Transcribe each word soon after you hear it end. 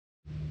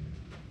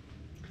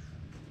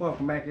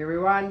Welcome back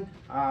everyone.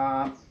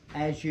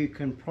 As you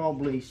can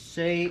probably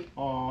see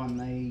on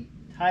the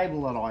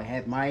table that I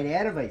have made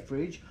out of a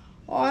fridge,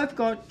 I've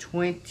got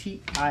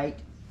 28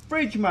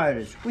 fridge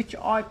motors which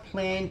I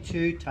plan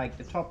to take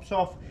the tops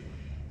off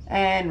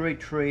and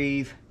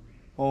retrieve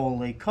all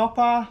the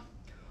copper,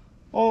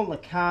 all the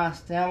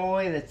cast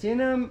alloy that's in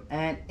them,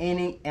 and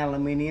any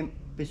aluminium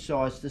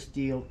besides the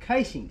steel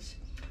casings.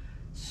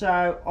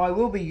 So I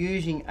will be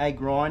using a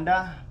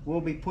grinder, we'll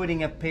be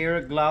putting a pair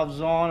of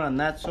gloves on and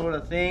that sort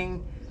of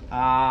thing.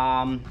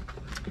 I'll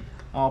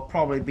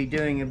probably be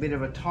doing a bit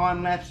of a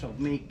time lapse of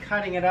me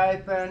cutting it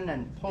open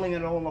and pulling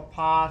it all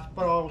apart,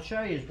 but I'll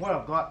show you what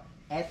I've got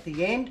at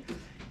the end,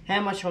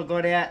 how much I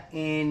got out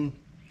in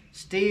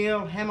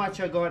steel, how much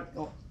I got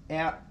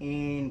out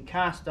in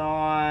cast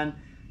iron,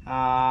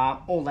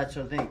 all that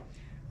sort of thing.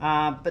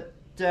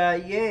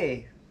 Yeah,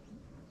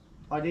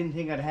 I didn't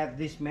think I'd have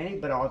this many,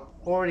 but I've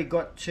already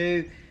got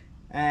two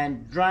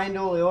and drained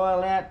all the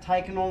oil out,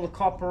 taken all the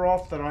copper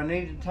off that I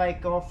need to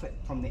take off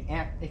from the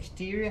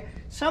exterior.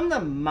 Some of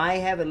them may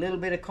have a little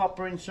bit of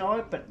copper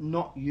inside, but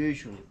not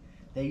usually.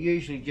 They're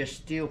usually just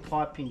steel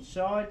pipe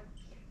inside.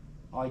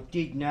 I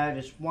did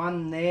notice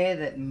one there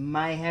that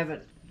may have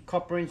it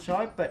copper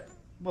inside, but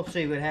we'll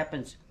see what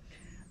happens.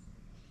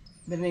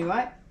 But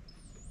anyway,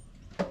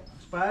 I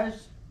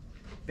suppose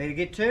better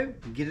get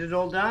it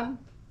all done,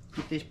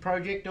 get this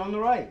project on the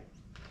road.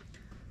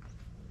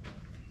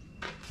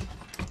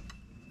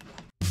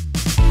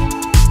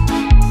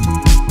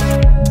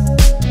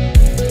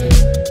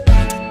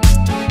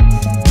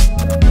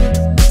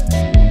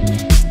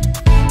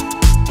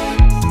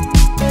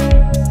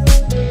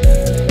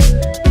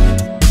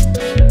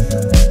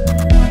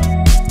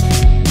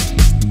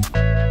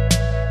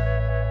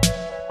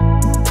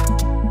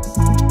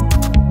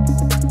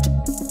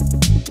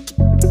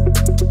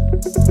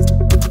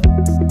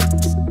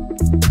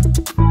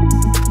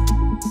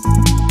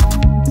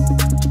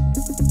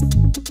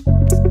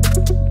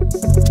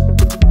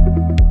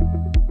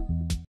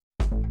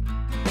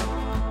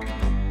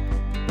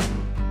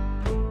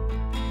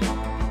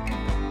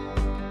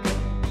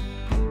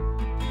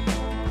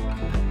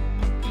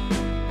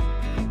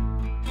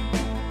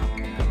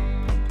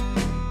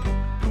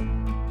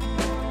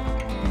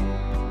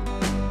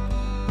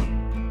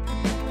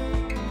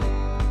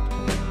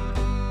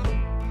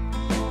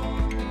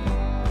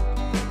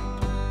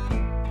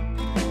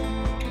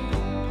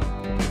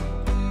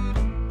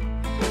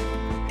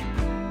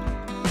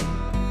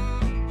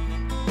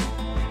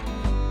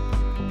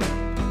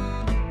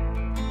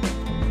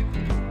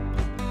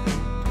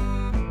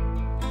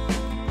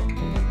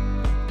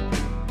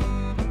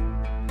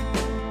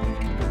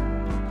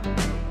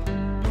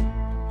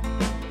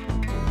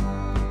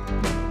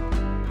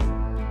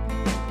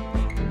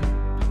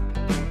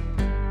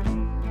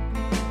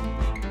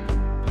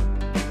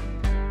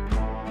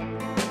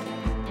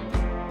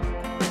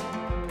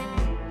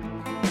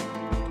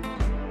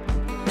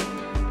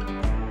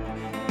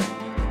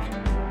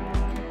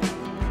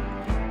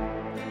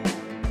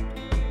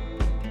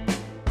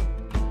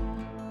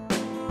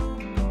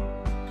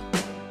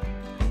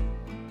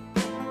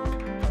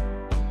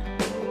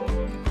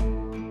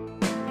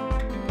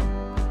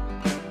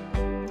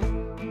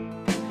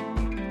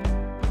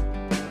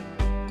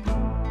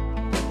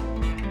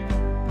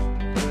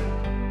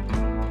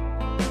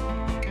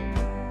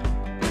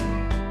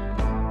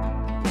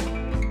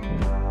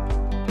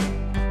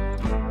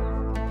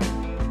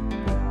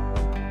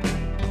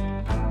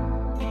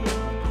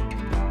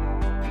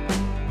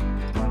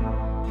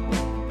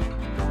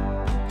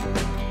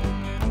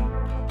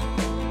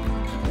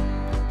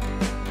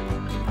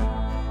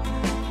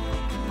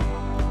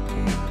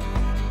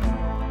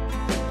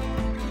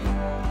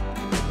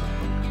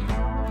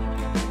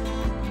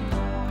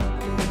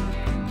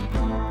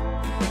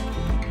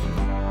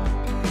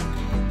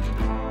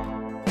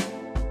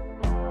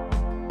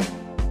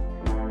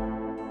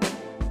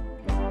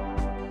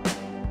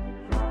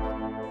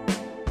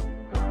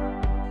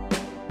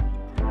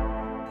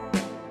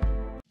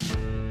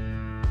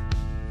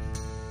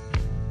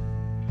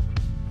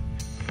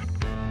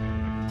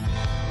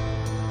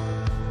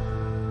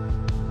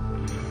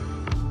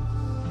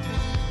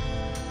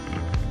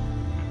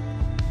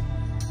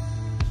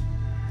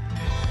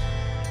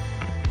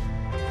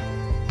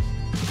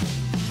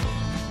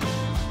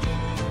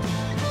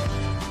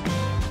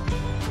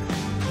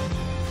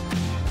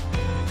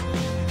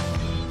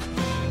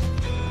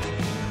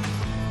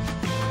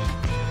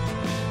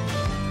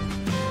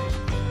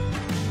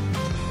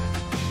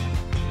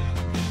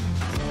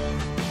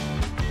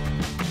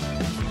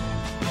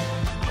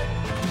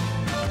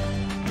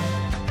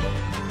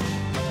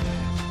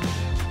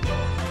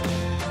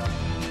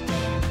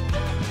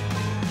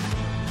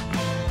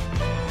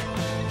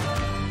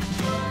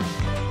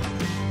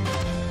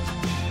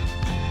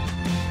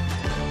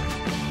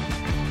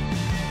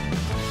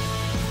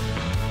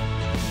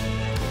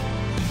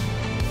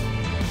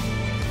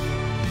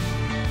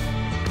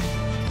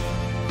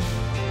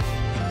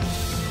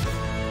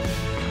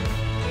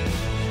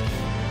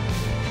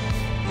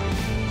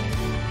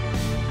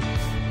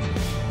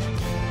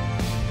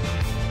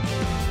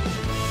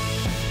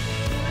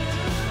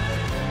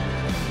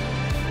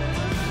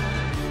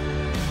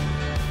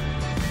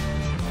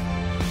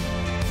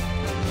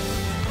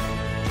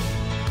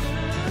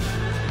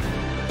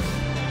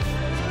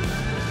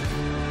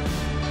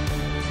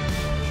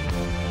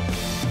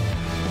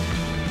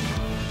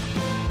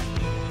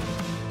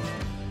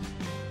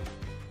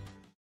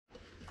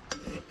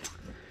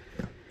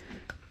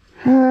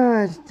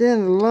 Right,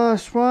 then the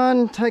last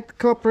one, take the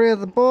copper out of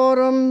the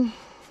bottom.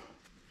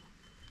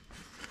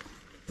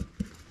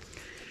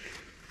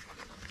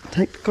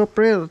 Take the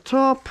copper out of the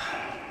top.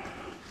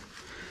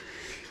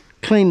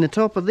 Clean the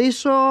top of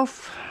this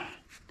off.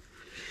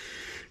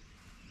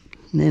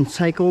 And then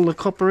take all the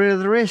copper out of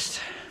the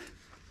rest.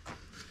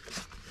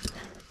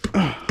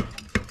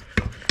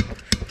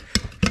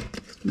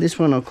 This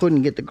one I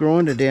couldn't get the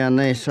grinder down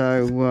there,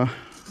 so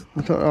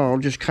I thought, oh, I'll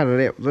just cut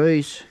it out with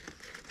these.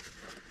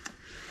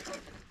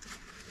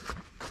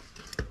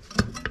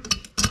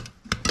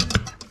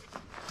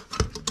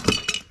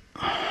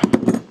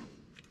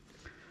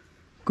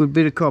 Good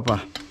bit of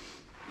copper.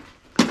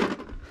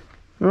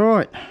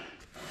 Right,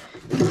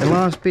 the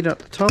last bit at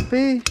the top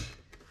here.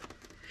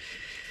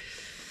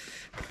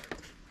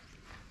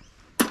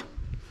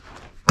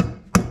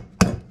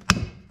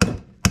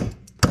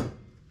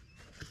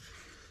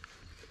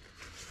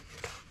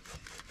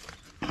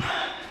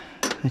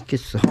 That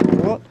gets the whole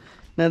lot.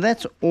 Now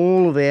that's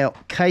all of our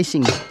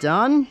casings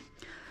done.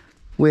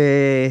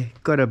 We've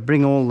got to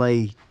bring all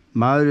the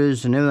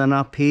motors and everything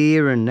up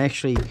here and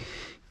actually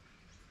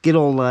get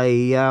all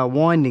the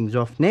windings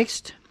off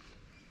next.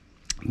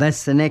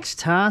 That's the next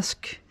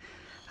task.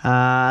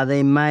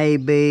 There may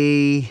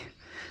be,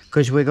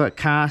 because we've got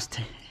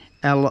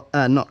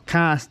not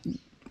cast,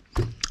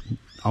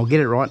 I'll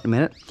get it right in a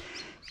minute.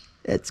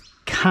 It's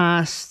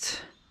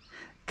castings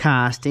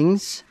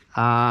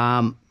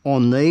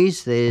on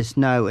these. There's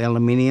no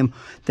aluminium.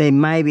 There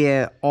may be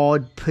an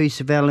odd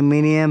piece of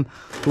aluminium,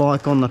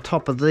 like on the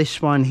top of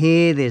this one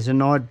here. There's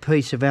an odd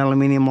piece of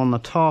aluminium on the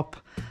top.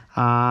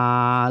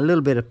 A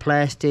little bit of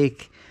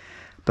plastic,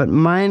 but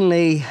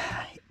mainly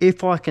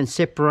if I can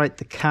separate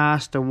the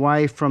cast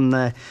away from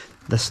the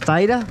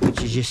stator,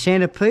 which is your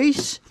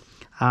centerpiece,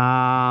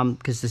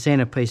 because the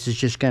centerpiece is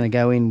just going to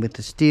go in with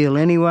the steel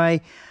anyway.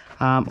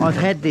 I've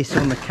had this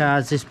on the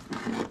cars, just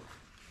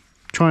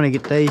trying to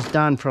get these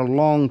done for a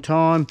long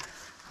time.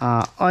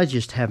 I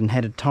just haven't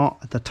had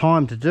the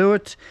time to do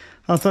it.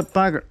 I thought,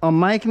 bugger, I'm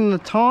making the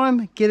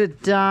time, get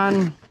it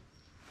done,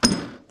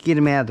 get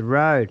them out of the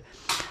road.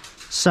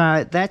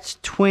 So that's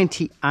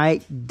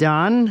 28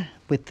 done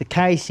with the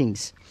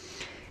casings.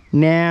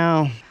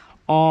 Now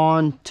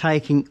on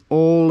taking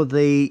all of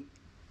the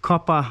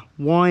copper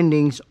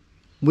windings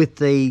with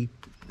the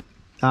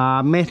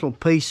metal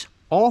piece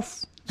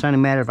off. It's only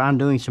a matter of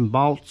undoing some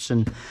bolts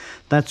and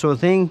that sort of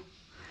thing.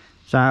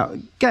 So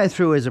go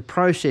through as a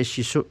process,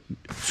 you sort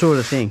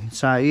of thing.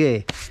 So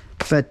yeah,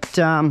 but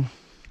I'm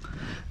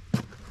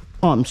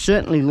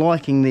certainly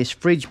liking this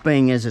fridge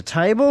being as a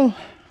table.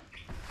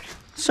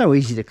 So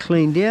easy to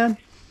clean down.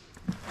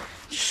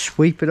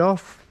 Sweep it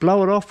off,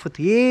 blow it off with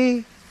the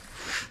air.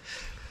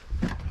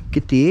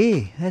 Get the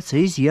air, that's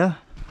easier.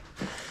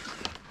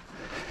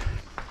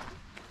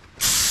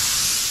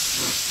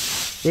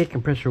 Air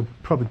compressor will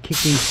probably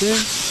kick in soon.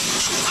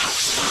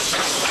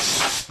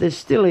 There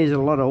still is a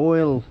lot of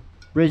oil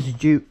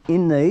residue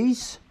in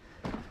these.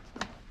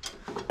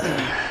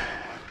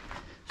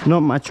 There's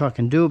not much I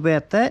can do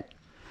about that.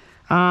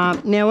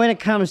 Now when it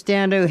comes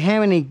down to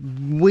how many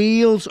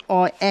wheels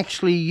I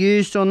actually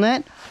used on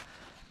that,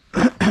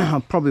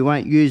 I probably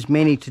won't use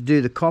many to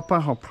do the copper.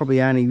 I'll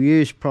probably only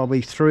use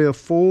 3 or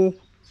 4,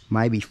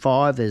 maybe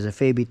 5. There's a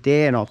fair bit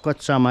there, and I've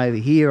got some over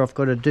here I've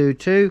got to do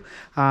too,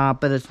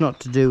 but it's not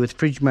to do with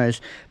fridge motors,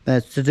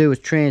 but it's to do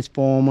with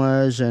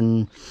transformers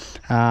and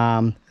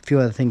a few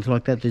other things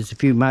like that. There's a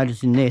few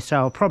motors in there, so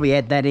I'll probably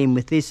add that in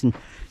with this and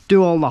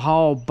do all the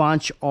whole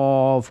bunch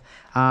of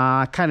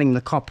cutting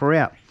the copper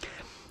out.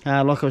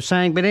 Like I was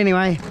saying, but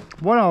anyway,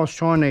 what I was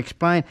trying to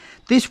explain,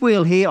 this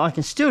wheel here I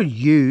can still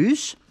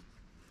use.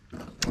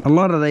 A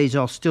lot of these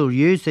I'll still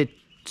use. They're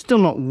still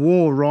not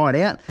wore right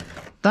out.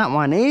 That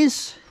one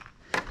is.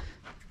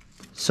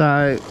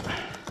 So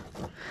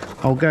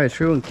I'll go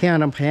through and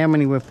count up how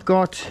many we've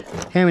got,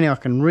 how many I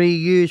can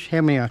reuse,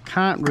 how many I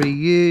can't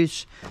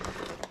reuse.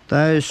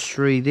 Those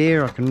 3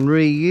 there I can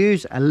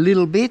reuse a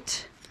little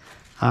bit.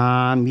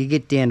 You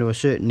get down to a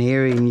certain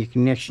area and you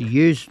can actually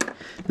use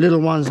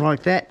little ones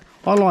like that.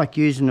 I like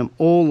using them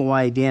all the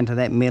way down to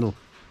that metal.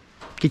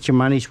 Get your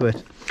money's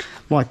worth.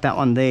 Like that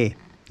one there.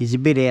 Is a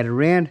bit out of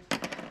round.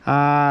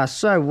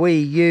 So we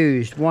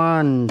used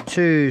 1,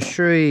 2,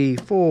 3,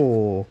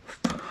 4,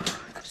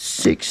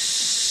 6,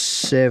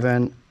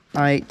 7,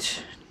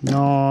 8,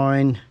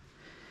 9,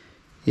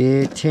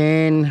 yeah,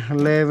 10,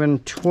 11,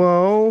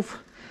 12.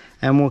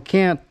 And we'll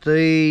count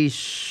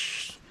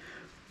these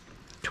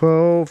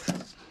 12,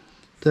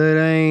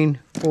 13,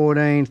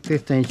 14,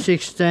 15,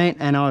 16,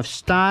 and I've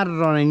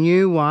started on a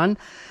new one.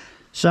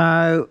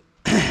 So,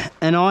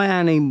 and I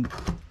only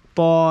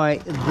buy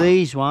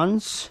these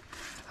ones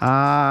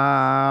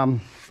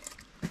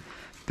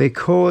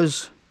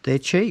because they're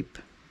cheap.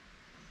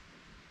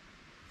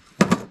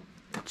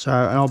 So,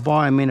 and I'll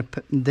buy them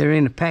they're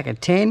in a pack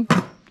of 10.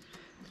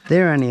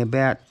 They're only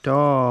about $6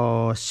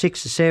 or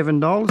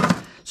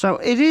 $7. So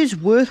it is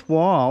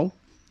worthwhile,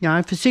 you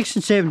know, for $6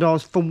 and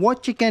 $7 for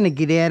what you're going to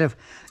get out of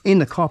in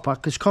the copper,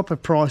 because copper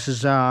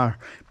prices are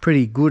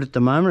pretty good at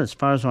the moment as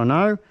far as I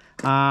know.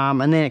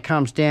 and then it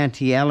comes down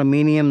to your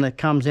aluminium that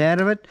comes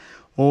out of it,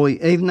 or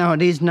even though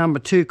it is number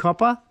 2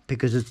 copper,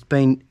 because it's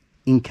been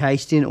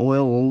encased in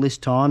oil all this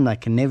time, they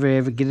can never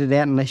ever get it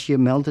out unless you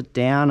melt it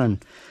down.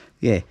 And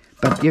yeah,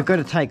 but you've got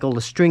to take all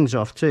the strings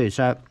off too,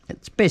 so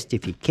it's best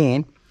if you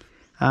can.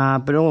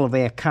 But all of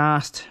our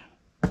cast,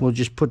 we'll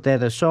just put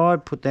that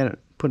aside, put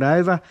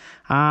over.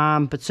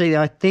 But see,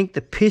 I think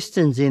the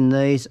pistons in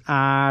these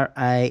are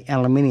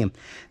aluminium.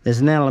 There's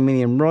an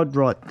aluminium rod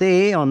right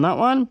there on that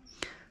one.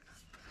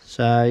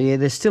 So yeah,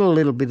 there's still a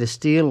little bit of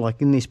steel,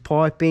 like in this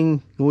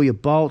piping. All your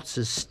bolts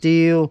are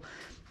steel.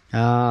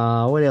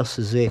 What else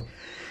is there?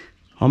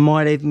 I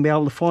might even be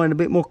able to find a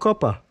bit more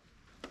copper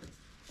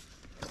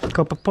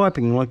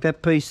piping, like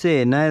that piece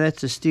there. No,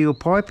 that's a steel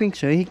piping,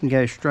 so he can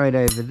go straight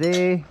over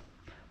there.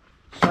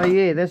 So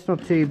yeah, that's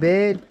not too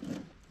bad.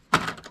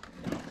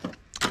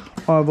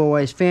 I've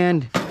always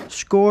found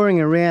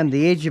scoring around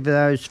the edge of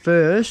those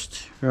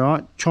first,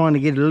 right, trying to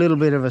get a little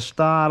bit of a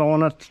start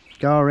on it,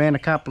 go around a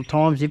couple of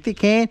times if you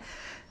can.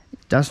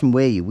 It doesn't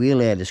wear your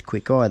wheel out as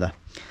quick either.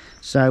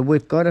 So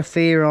we've got a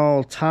fair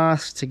old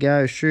task to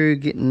go through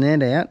getting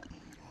that out.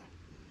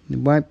 It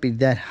won't be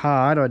that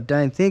hard, I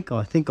don't think.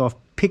 I think I've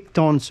picked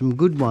on some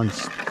good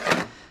ones.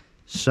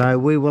 So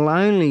we will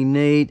only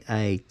need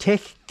a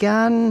tech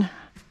gun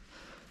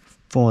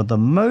for the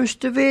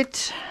most of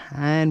it,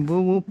 and we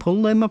will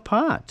pull them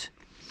apart.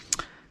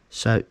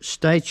 So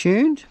stay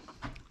tuned,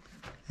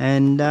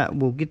 and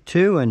we'll get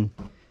to and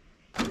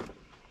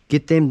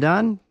get them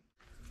done.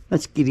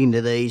 Let's get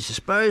into these, I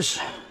suppose.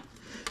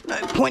 No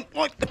point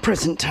like the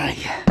present day.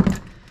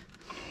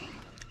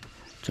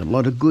 It's a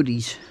lot of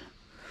goodies.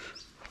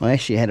 I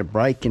actually had a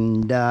break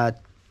and got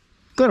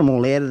them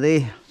all out of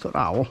there. Thought,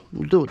 oh well,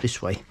 we'll do it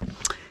this way.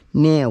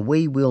 Now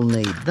we will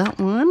need that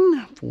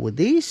one for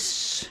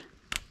this.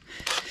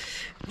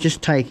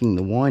 Just taking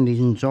the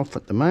windings off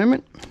at the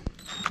moment.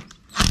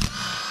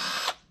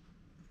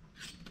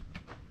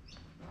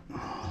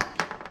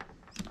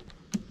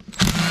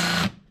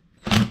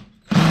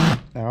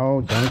 Oh,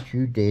 don't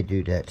you dare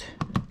do that.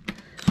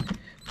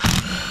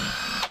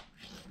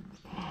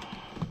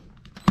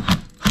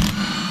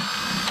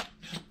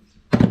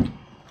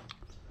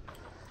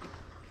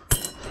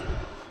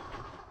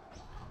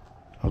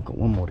 I've got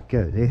one more to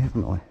go there,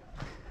 haven't I?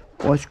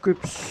 Vice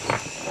grips.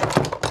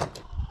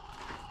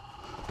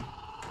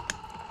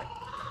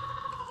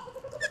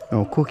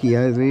 Oh, Cookie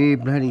over here,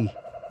 bloody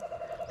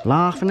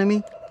laughing at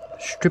me.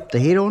 Stripped the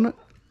head on it.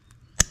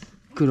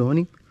 Good on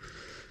him.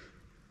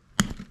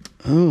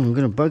 Oh, I'm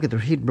going to bugger the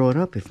head right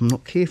up if I'm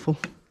not careful.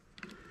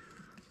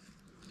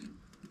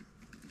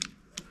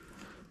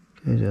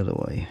 Go the other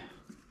way.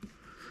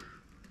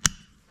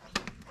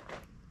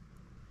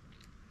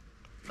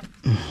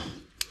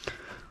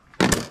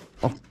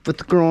 Off with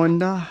the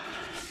grinder.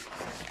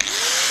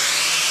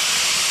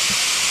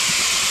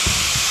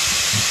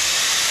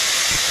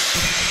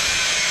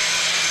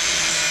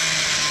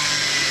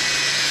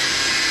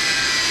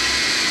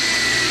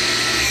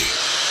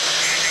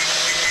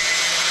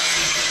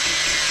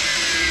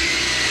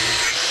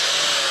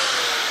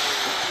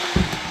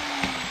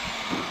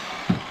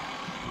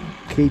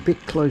 Keep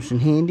it close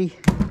and handy.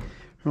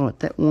 Right,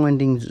 that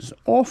windings is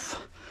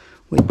off.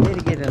 We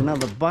better get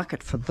another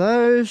bucket for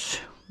those.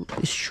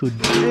 This should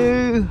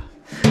do,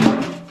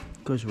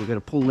 because we're going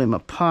to pull them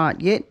apart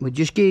yet. We're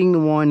just getting the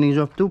windings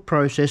off. Do a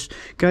process,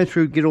 go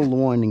through, get all the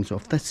windings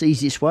off. That's the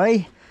easiest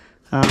way.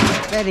 Put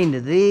that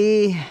into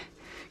there.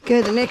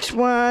 Go to the next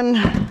one.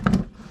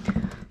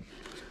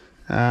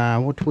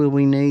 What will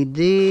we need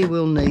there?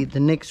 We'll need the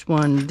next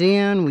one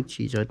down, which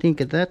is, I think,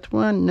 that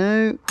one.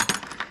 No.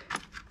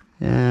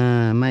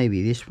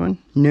 Maybe this one.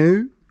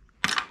 No.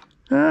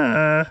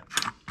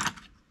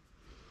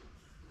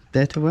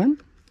 That one?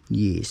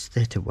 Yes,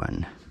 that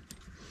one.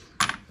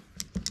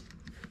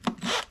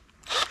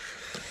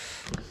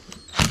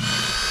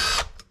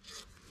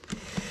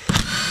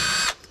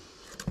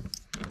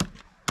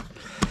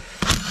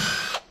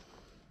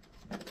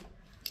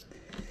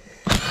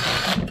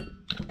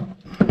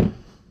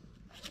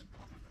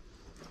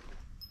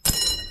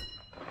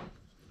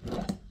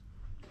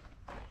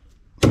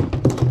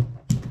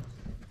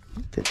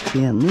 That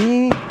down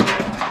there.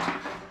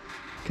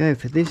 Go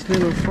for this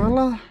little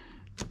fella.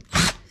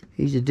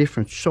 He's a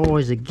different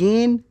size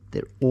again.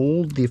 They're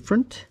all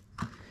different.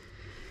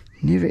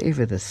 Never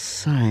ever the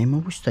same. I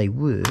wish they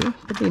were.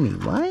 But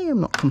anyway,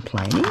 I'm not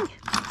complaining.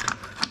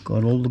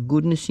 Got all the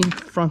goodness in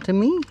front of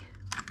me.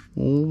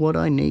 All what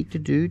I need to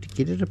do to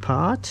get it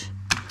apart.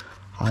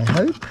 I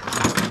hope.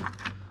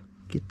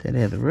 Get that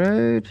out of the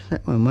road.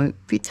 That one won't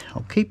fit.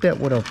 I'll keep out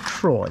what I've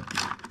tried.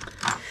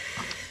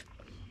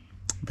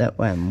 That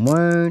one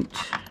won't.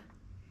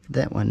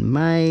 That one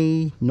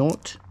may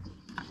not.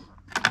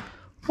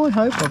 I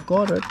hope I've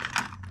got it.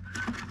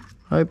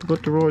 I hope I've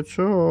got the right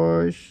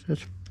size.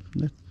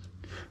 That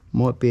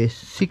might be a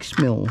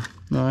 6mm.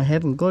 No, I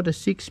haven't got a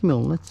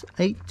 6mm. That's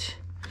 8,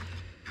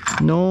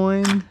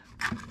 9.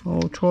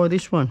 I'll try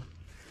this one.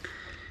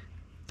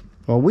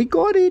 Oh, we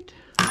got it.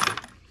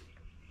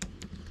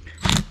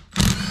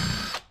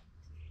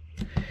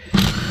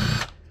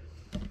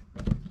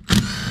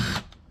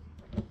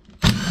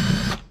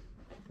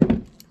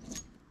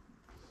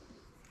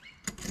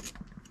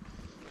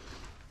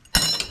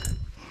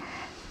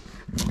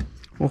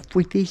 Off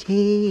with his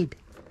head.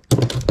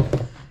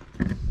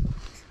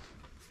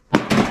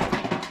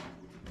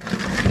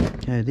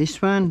 So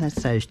this one,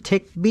 that's those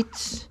tech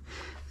bits,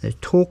 those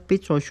torque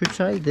bits I should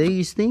say,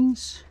 these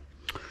things.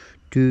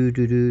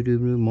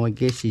 My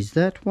guess is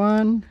that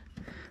one.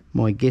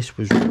 My guess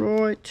was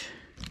right.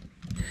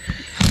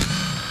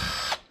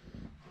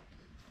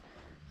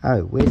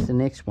 Oh, where's the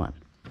next one?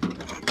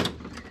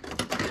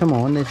 Come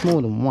on, there's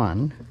more than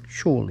one,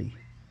 surely.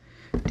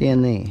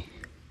 Down there.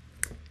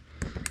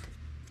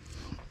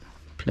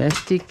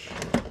 Plastic.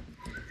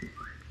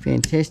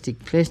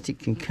 Fantastic plastic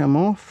can come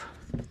off.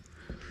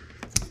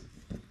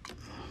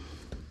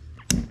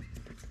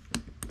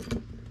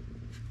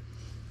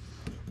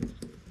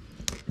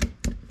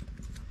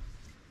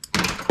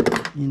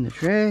 In the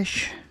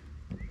trash.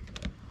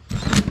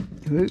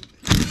 Ooh,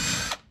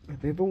 a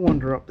bit of a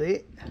wander up there.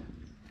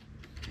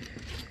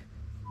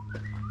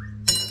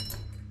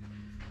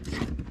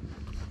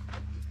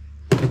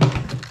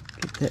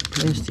 Get that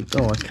plastic.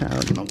 Oh, I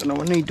can't. I'm not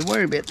going to need to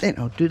worry about that.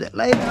 I'll do that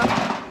later.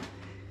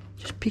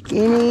 Just pick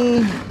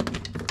any.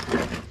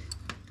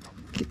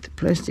 Get the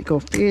plastic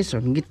off there so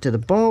I can get to the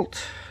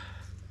bolt.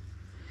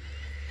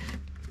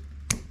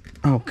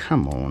 Oh,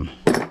 come on.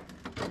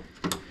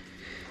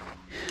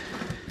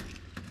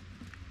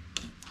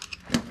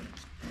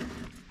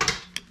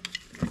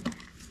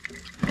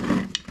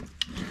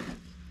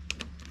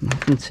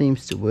 Nothing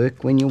seems to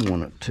work when you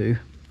want it to.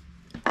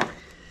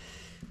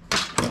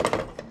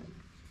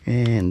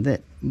 And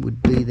that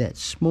would be that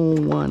small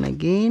one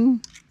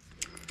again.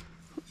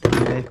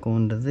 Back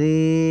onto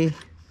there.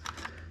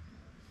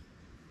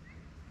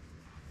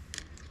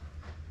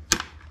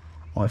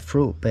 I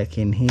threw it back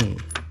in here.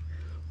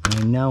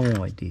 I know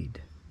I did.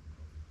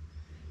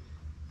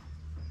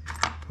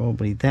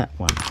 Probably that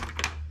one.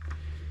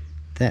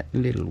 That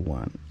little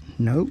one.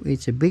 No,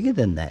 it's bigger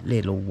than that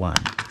little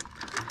one.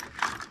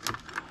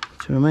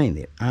 That's what I mean.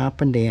 They're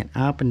up and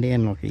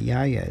down like a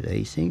yo-yo,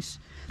 these things.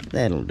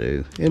 That'll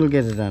do. It'll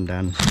get it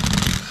undone.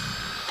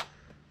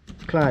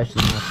 Close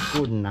enough,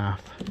 good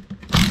enough.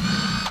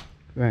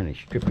 We're only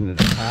stripping it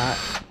apart.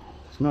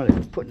 It's not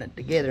even putting it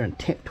together and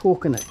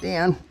torquing it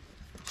down.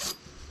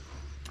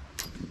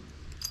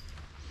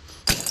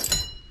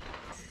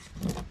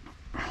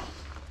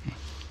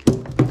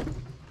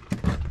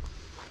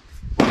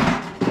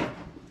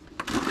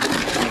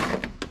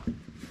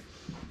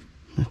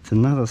 That's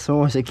another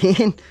size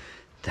again.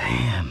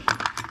 Damn.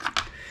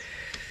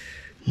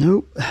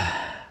 Nope.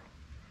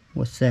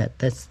 What's that?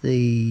 That's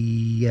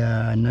the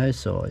no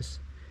size.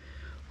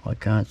 I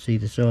can't see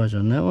the size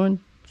on that one.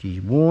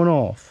 She's worn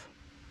off.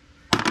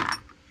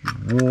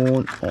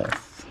 Worn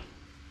off.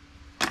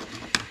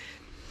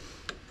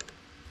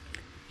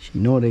 She's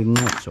not even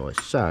that size.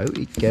 So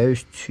it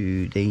goes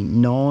to the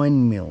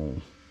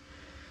 9mm.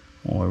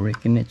 I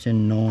reckon it's a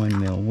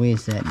 9mm.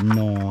 Where's that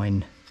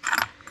 9?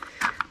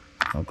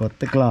 I've got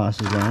the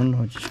glasses on.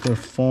 I just got to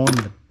find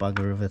the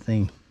bugger of a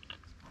thing.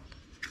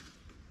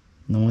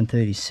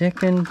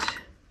 9/32,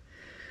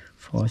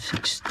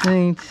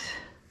 5/16,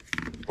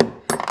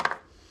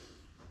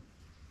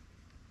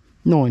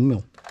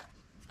 9mm.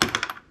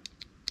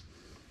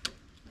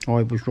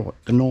 I was right,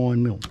 the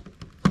 9mm.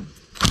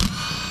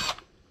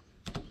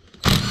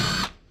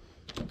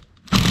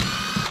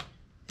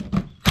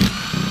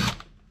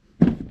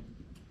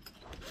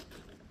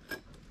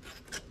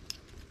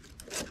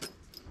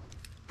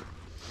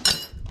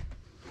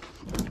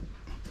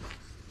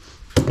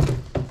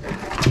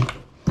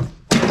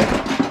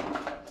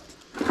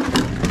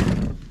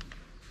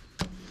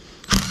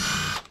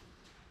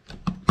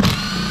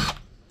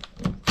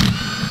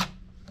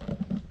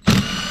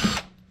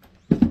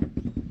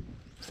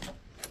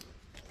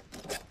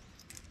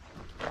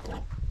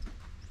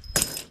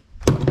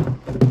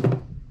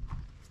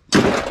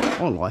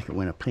 I like it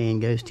when a plan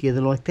goes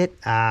together like that.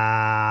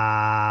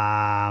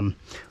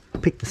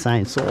 Pick the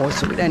same size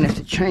so we don't have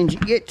to change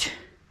it yet.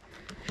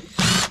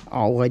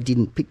 Oh, I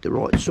didn't pick the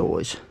right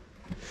size.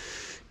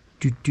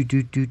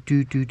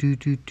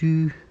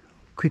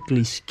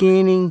 Quickly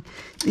scanning.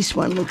 This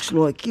one looks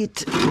like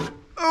it.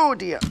 Oh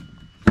dear.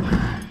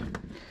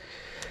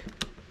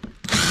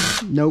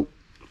 Nope.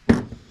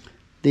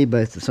 They're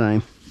both the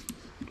same.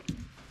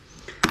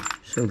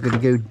 So I've got to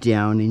go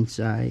down in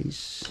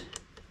size.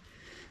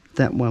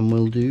 That one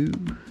will do.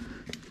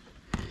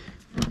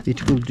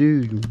 It will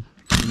do.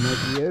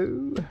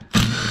 Mario.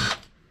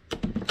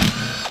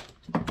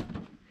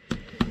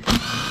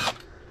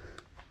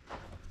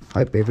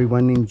 Hope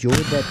everyone enjoyed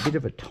that bit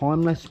of a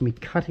time-lapse, me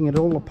cutting it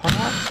all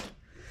apart.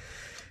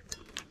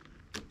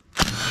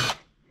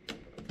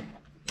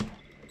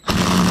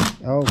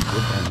 Oh,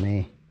 good on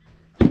there.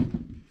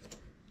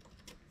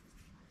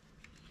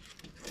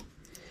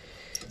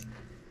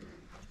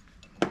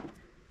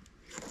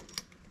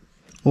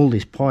 All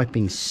this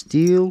piping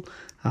steel.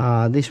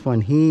 This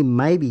one here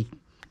maybe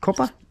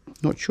copper,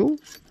 not sure.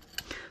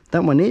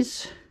 That one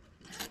is.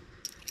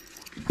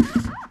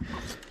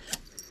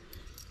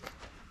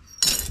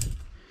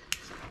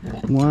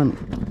 One,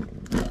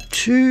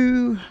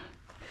 two.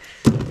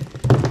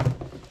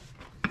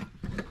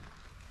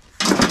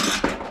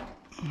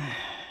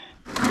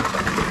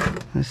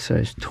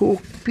 That's those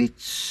torque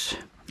bits.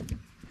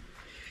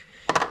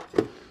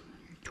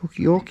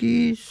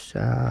 Talkie-walkies.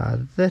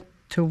 That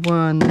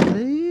one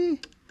there.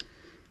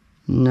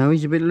 No,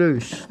 he's a bit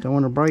loose. Don't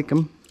want to break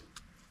him.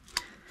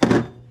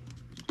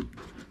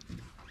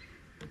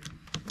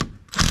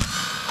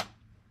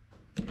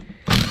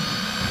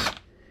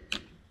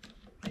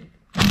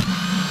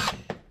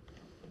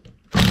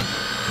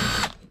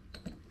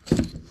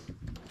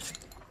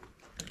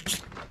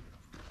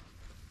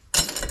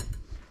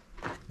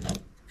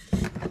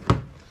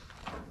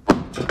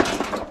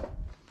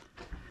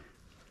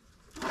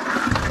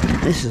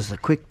 This is the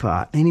quick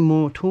part. Any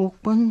more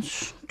torque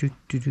ones?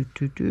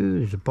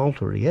 There's a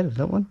bolt already added,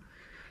 that one.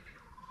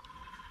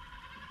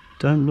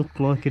 Don't look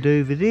like it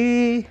over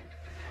there.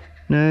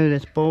 No,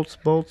 that's bolts.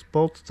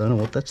 Don't know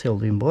what that's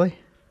held in by.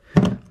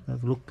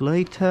 Have a look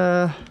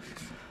later.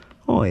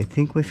 Oh, I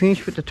think we're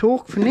finished with the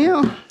torque for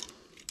now.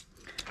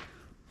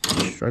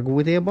 Struggle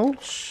with our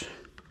bolts.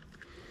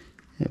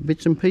 Our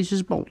bits and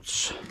pieces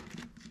bolts.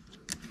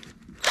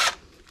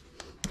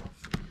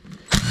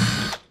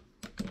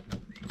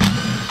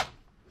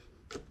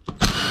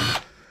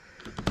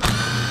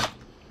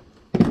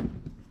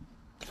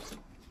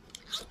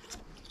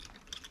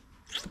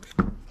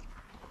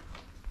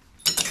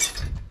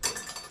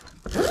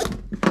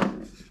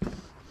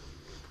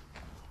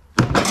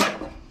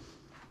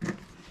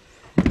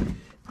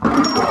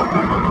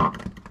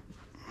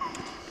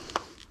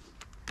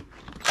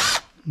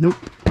 Nope.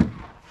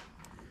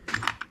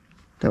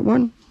 That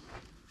one?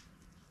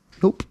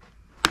 Nope.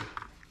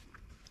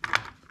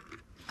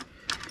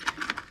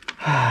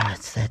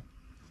 It's that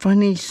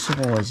funny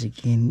size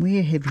again.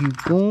 Where have you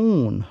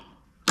gone?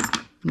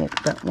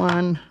 Not that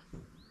one.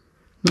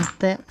 Not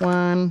that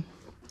one.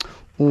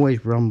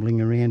 Always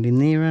rumbling around in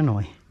there, aren't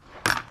I?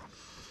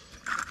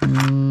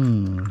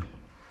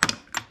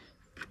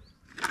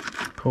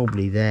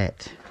 Probably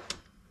that.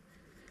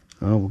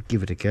 I will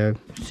give it a go.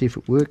 See if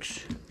it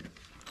works.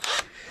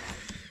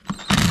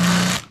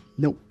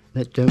 Nope,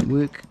 that don't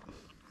work.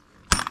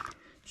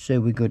 So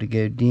we got to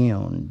go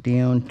down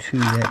to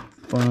that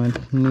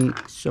funny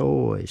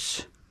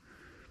size.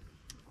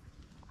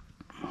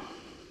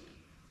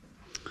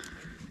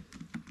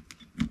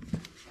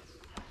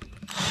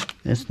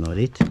 That's not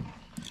it.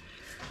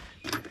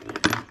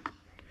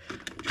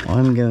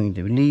 I'm going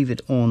to leave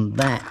it on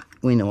that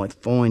when I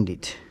find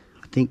it.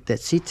 I think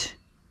that's it.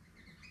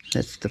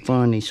 That's the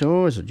funny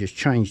size. I'll just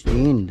change the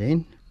end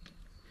then.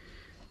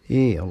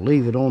 Yeah, I'll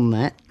leave it on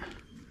that.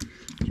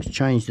 Just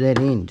change that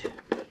end.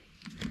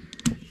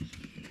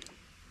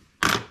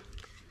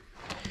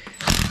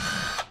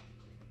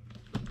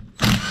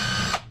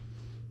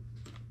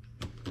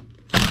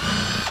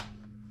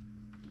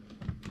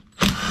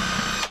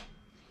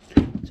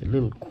 It's a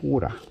little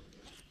quarter.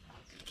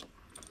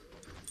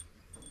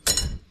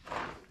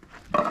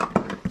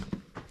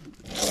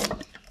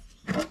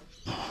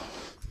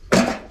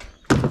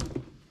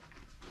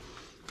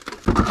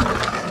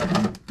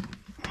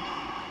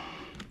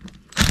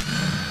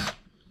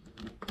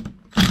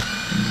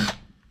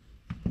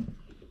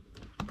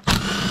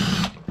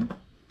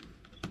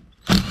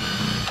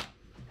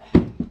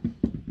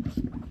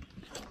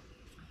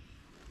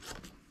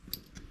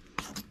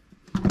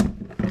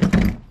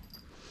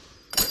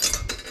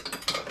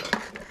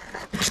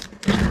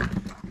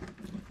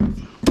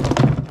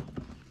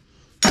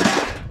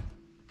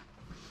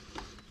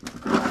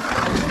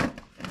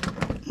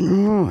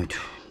 Right,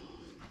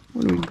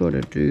 what do we got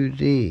to do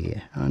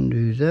there?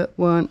 Undo that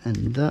one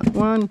and that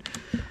one.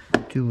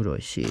 Do what I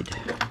said.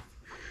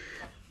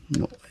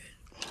 No,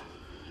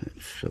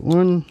 that's the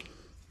one.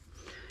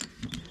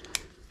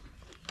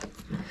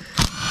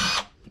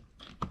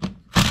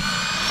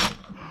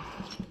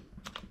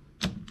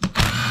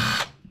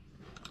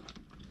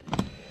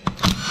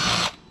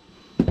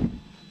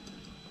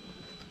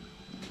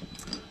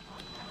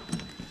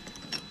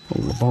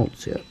 Pull the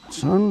bolts out,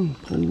 son.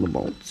 Pull the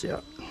bolts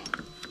out.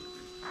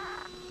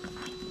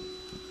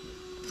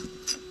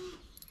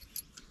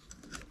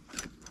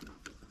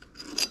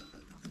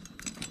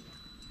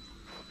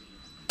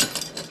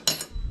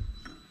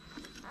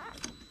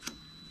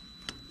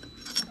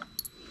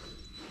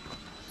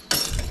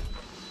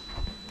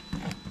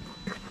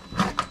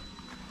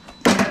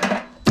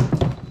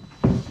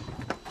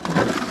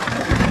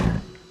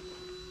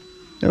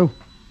 Oh,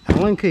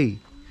 Allen key.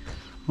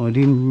 I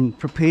didn't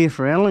prepare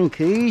for Allen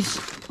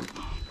keys.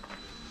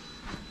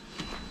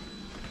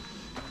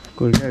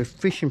 Got to go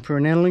fishing for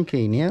an Allen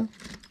key now.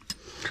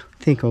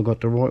 I think I got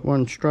the right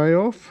one straight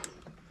off.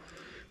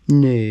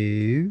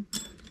 No.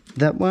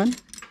 That one?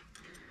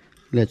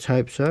 Let's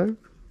hope so.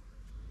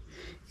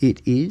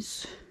 It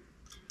is.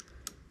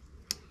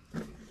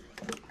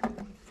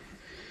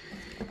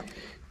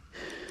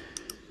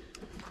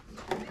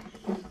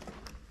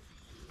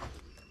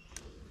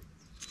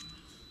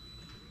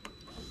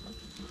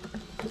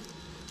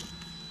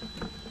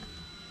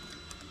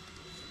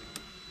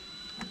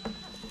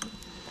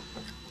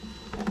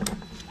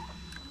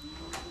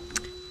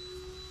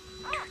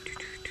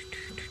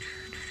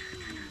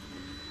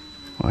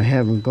 I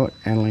haven't got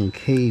Allen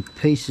key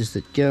pieces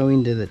that go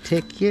into the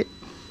tech yet.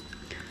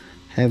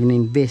 Haven't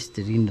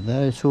invested into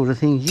those sort of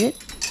things yet.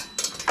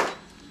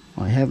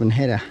 I haven't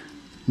had a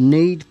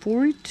need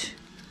for it.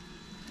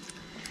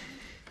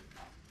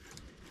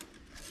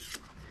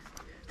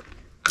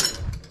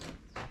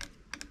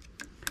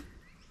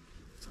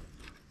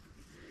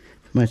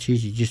 Much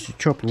easier just to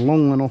chop a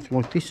long one off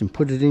like this and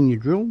put it in your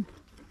drill.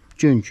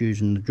 June's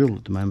using the drill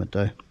at the moment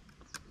though,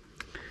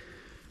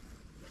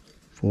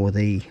 for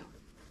the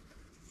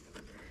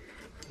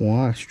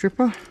wire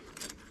stripper.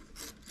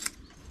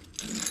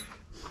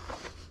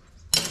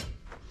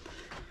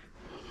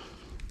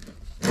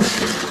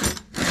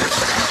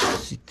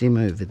 Sit them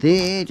over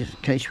there just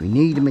in case we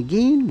need them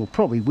again. We'll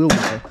probably will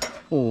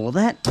with all of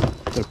that.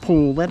 Got to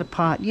pull all that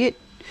apart yet.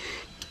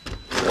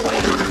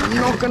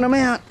 Knocking them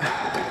out.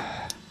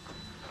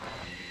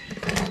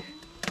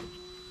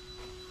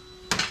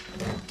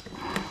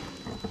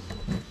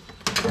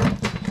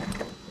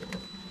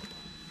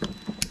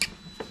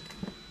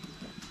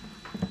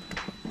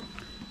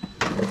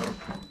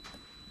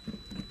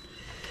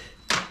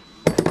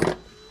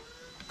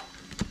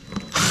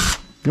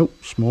 Nope,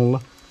 smaller.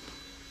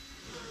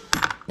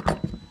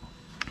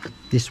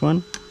 This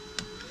one.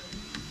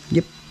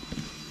 Yep.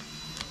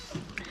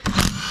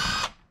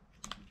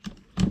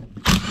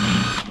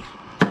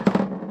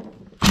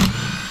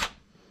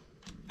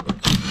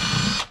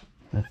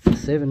 That's the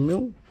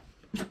 7mm.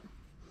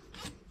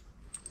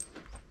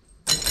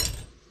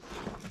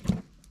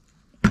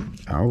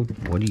 Oh,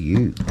 what are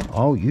you?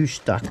 Oh, you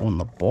stuck on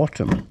the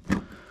bottom.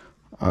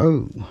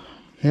 Oh,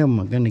 how am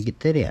I going to get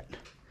that out?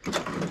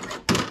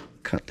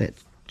 Cut that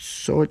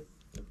side,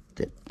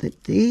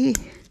 that there.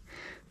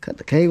 Cut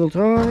the cable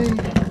tie.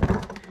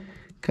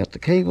 Cut the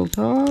cable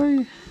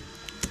tie.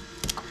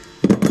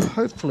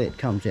 Hopefully it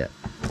comes out.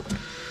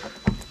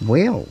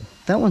 Well,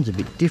 that one's a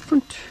bit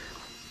different.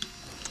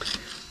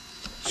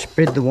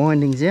 Spread the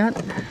windings out.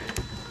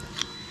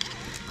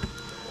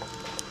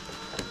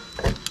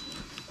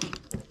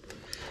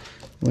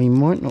 We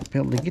might not be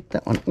able to get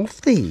that one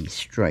off there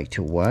straight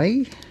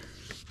away.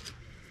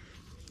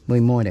 We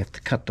might have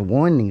to cut the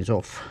windings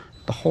off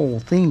the whole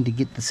thing to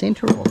get the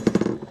centre off.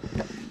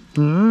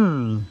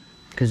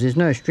 Because there's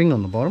no string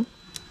on the bottom.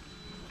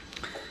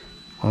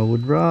 I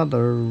would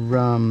rather,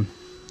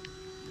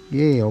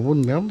 yeah, I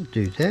wouldn't be able to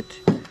do that.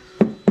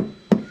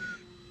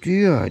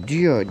 Dear,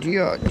 dear,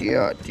 dear,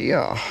 dear,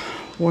 dear.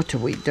 What are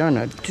we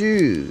gonna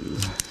do?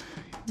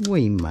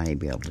 We may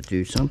be able to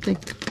do something.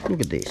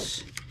 Look at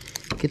this.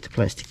 Get the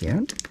plastic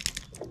out.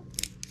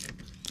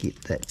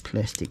 Get that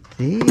plastic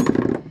there.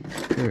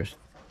 There's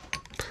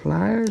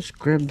pliers.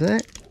 Grab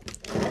that.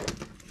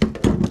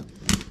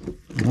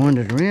 Wind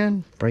it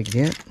around. Break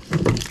it out.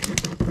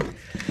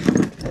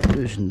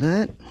 Loosen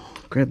that.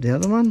 Grab the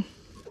other one.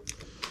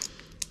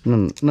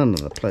 None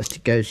of the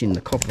plastic goes in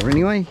the copper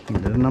anyway.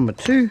 Into the number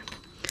 2.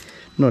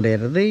 Not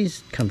out of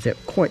these. Comes out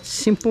quite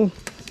simple.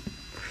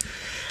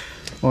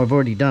 I've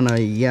already done a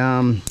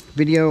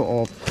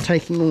video of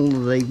taking all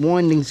of the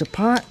windings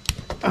apart.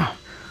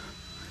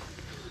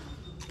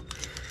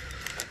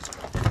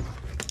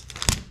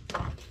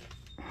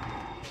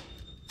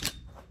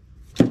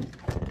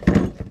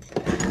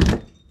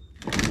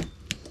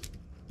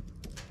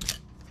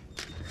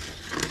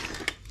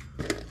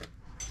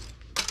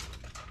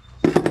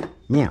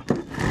 Now,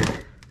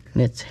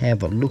 let's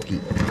have a looky.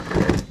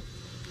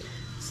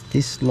 It's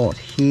this lot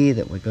here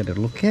that we've got to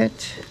look at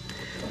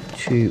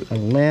to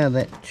allow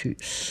that to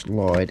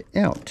slide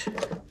out.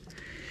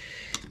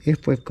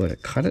 If we've got to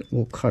cut it,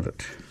 we'll cut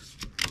it.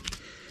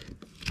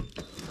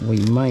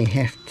 We may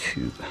have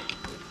to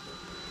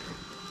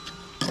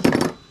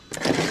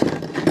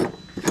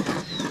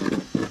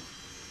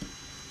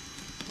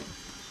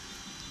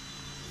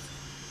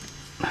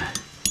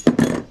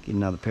get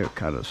another pair of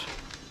cutters.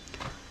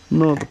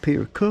 Another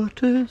pair of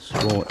cutters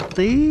right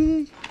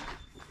there.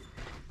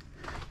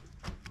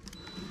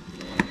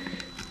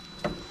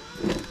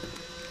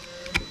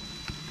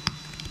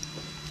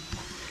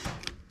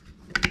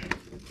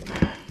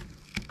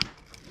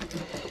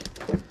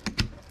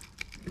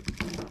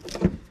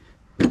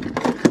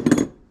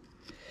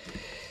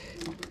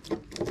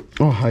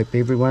 I hope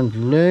everyone's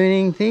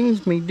learning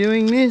things, me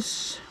doing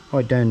this.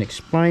 I don't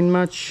explain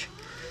much.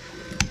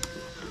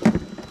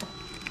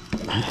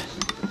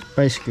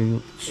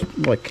 Basically, it's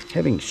like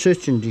having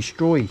search and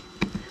destroy.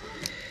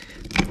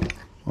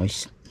 I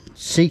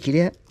seek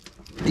it out,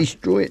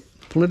 destroy it,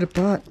 pull it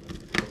apart.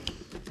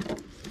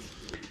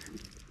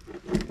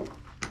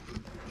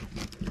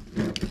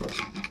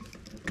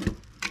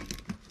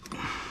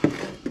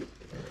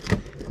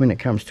 When it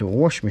comes to a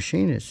wash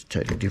machine, it's a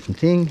totally different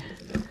thing.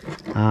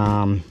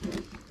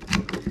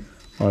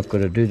 I've got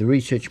to do the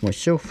research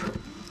myself.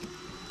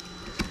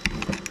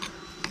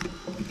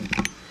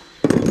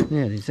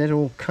 Now, is that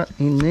all cut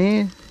in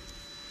there?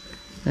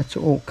 That's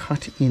all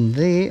cut in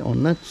there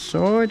on that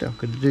side. I've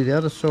got to do the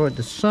other side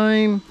the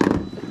same.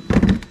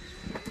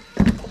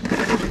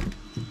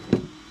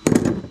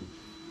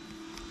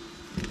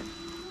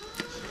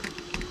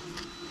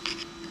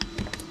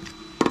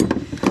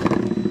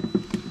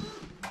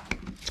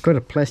 got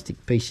a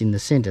plastic piece in the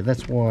center,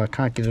 that's why I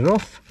can't get it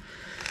off.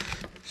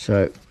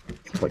 So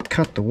if I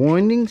cut the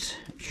windings,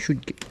 it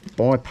should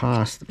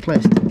bypass the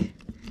plastic, in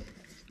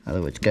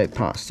other words go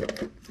past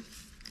it.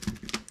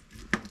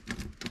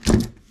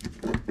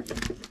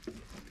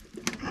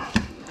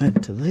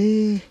 That to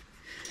there,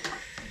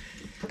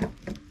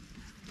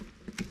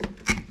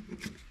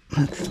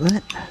 that's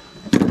that.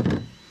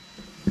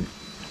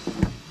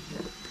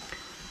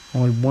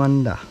 I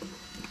wonder,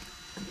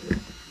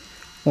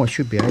 I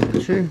should be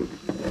able to,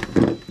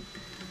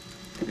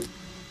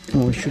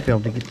 I should be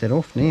able to get that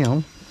off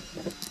now.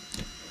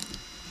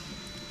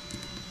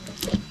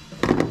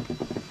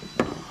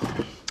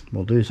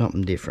 We'll do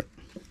something different,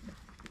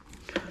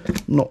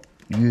 not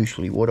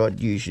usually what I'd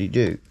usually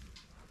do.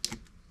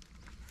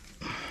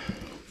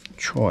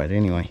 Try it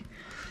anyway.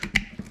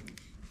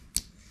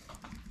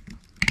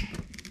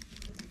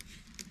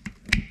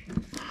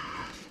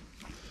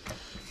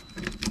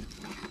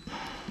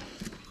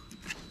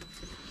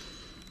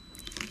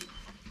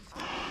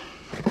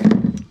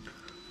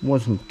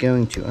 Wasn't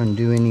going to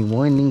undo any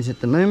windings at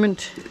the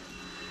moment,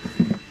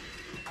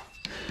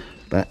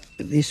 but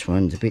this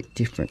one's a bit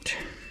different.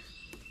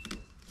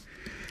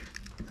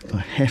 I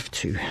have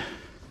to.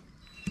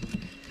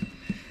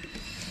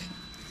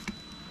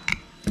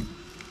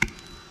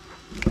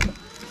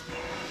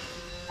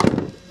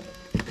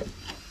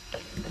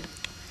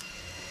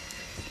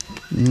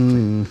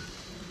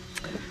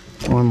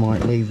 I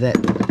might leave that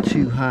with a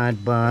too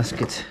hard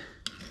basket.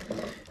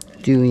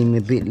 Do him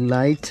a bit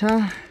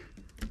later.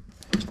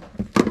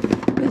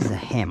 Where's the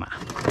hammer?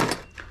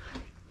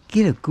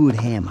 Get a good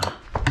hammer.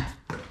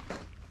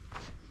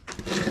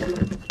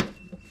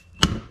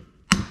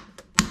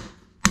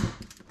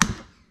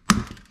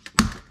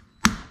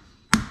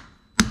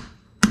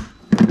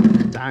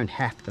 Don't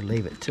have to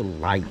leave it till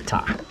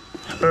later.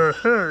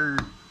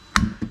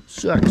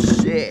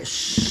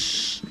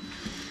 Success.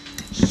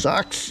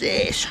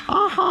 Success.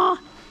 Ha ha.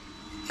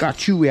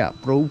 Got you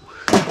out, bro.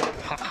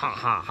 Ha ha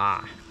ha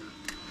ha.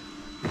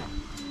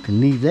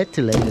 Can leave that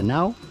till later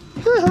now.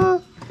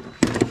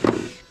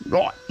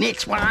 Right,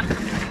 next one.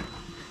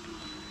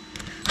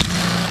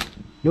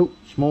 Nope,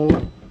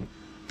 smaller.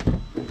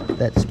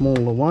 That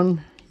smaller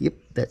one. Yep,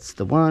 that's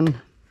the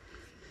one.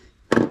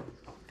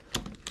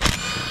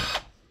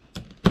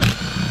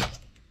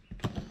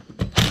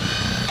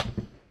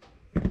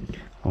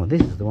 Oh,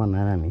 this is the one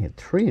that only had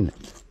 3 in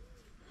it.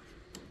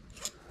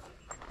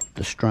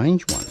 The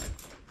strange one.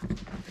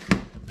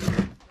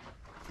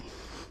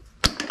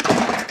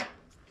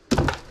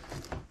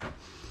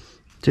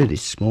 Do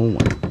this small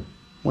one.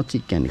 What's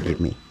it going to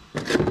give me?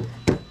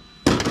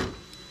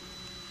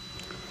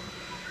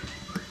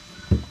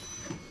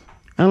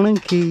 Allen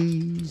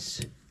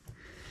keys.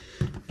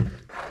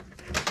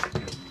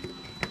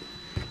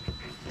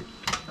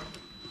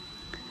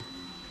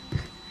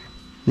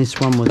 This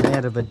one was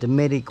out of a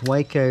Dometic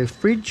Waco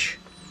fridge.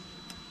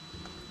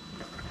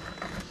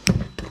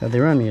 So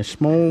they're only a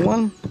small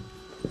one.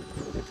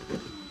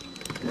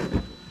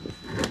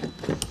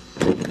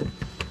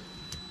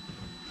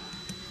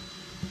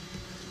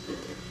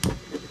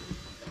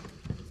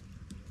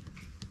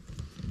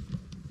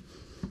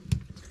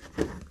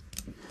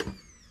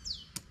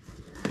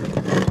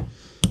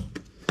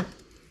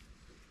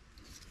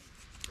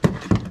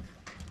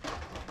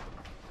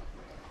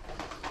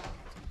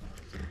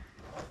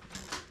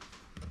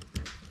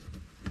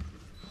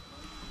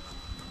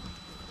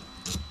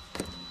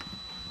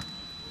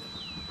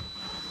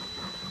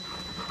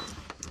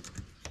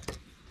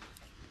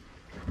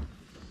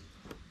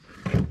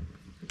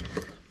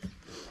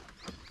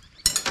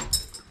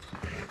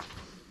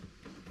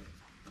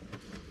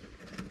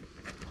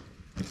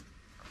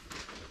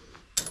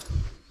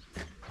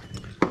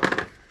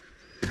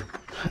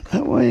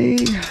 That way,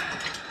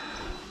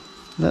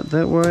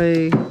 that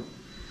way.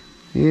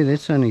 Yeah,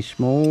 that's only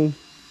small.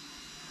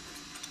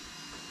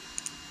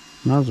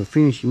 Might as well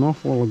finish him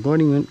off while I got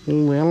him and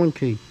all the Allen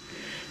key.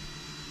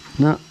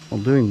 No, I'll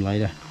do him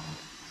later.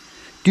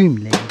 Do him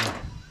later.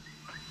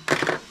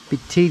 Bit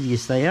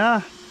tedious they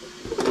are.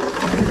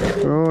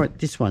 Right,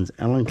 this one's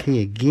Allen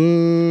key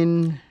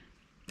again.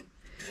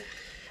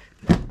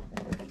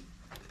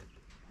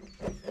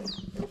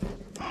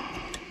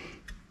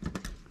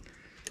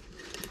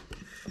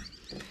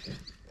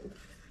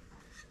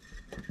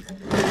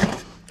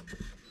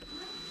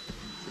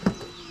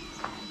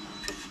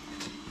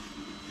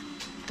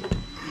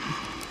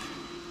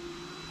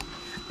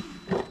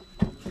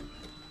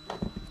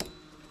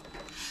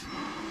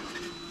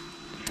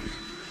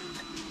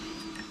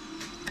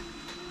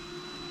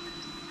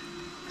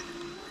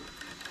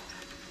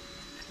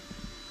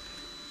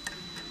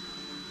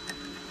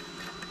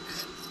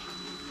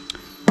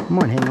 I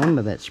might hang on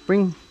to that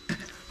spring.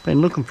 Been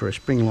looking for a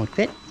spring like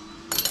that.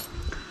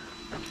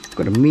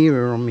 Got a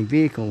mirror on my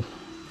vehicle,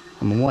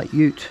 on my white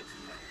ute,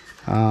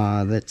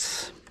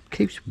 that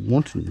keeps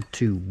wanting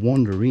to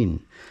wander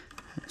in.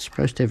 It's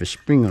supposed to have a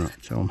spring on it,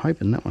 so I'm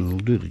hoping that one will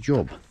do the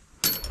job.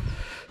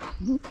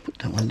 Put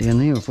that one down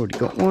there, I've already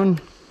got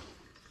one.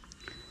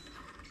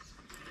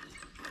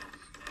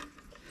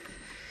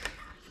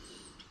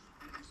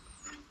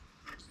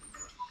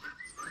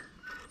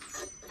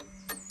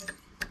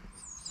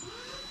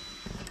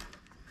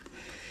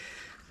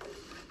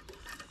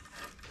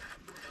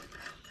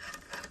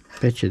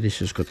 Bet you this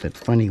has got that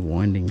funny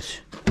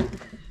windings.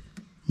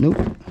 Nope.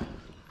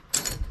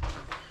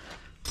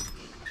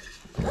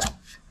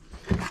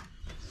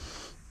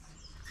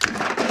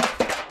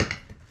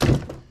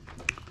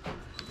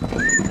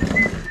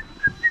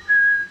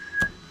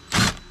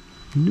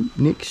 Nope.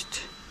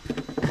 Next.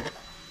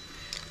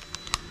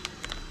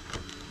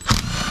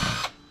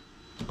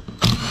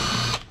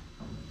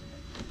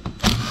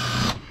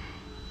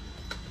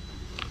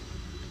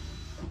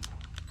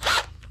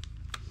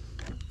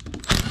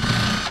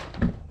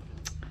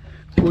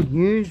 Good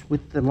news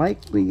with the lake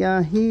we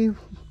are here,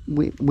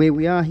 where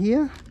we are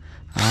here,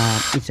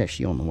 it's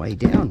actually on the way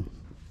down.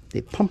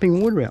 They're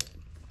pumping water out.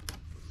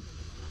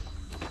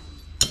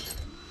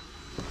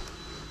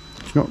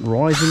 It's not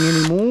rising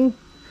anymore.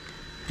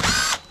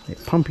 They're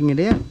pumping it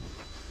out,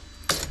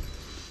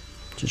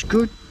 which is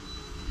good.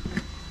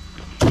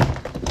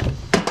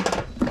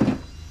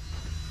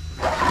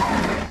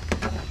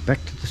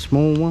 Back to the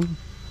small one.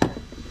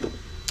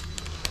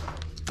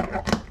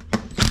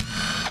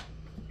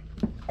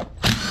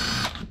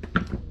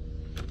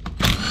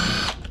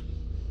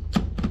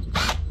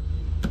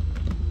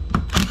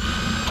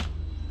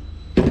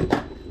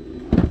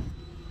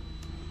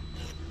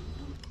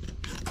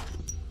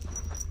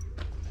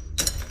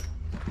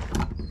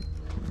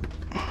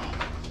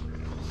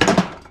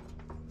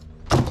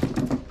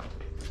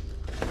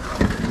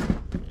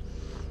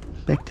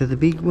 Back to the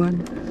big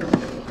one.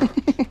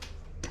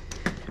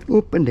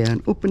 Up and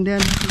down, up and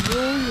down.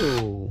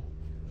 Whoa.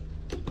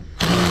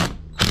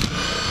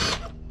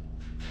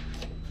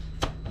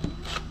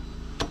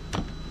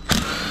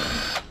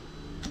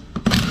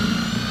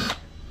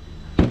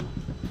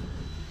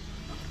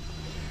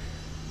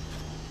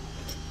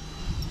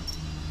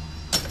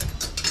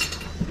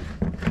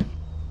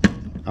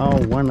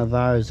 Oh, one of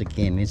those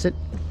again, is it?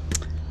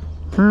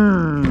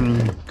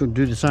 Could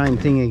do the same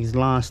thing as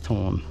last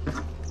time.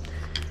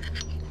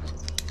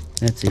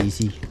 That's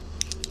easy.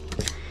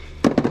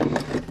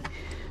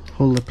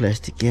 Pull the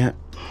plastic out.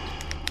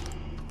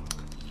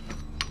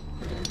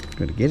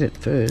 Got to get it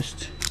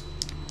first.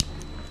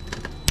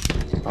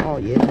 Oh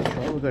yeah, that's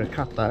right, we've got to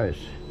cut those.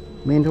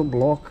 Mental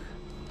block.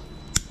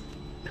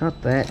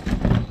 Cut that.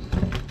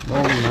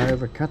 Roll him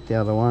over, cut the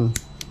other one.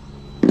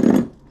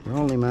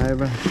 Roll him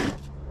over.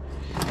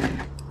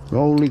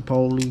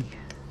 Roly-poly.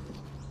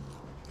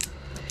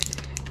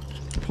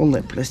 Pull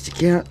that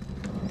plastic out.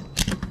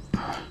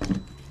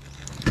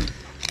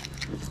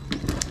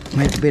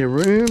 Make a bit of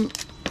room.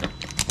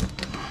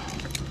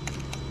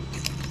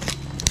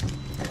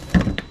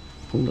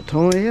 Pull the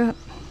tie out.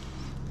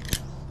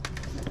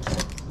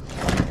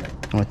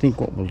 I think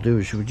what we'll do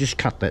is we'll just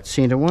cut that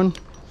centre one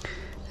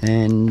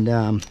and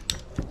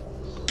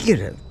give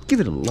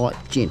it a light,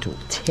 gentle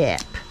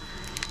tap.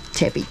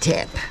 Tappy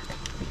tap.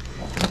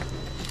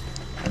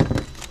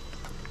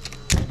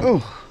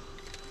 Oh,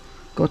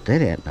 got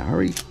that out in a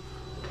hurry.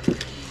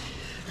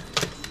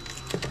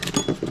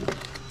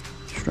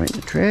 Straight in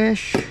the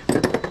trash.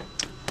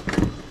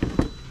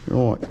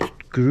 Right,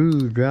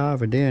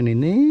 screwdriver down in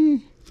there.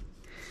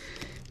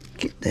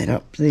 Get that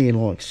up there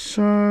like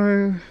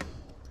so.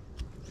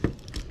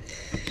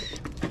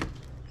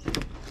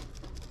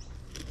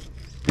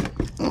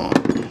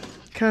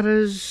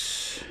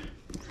 Cutters,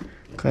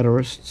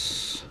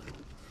 cutterists.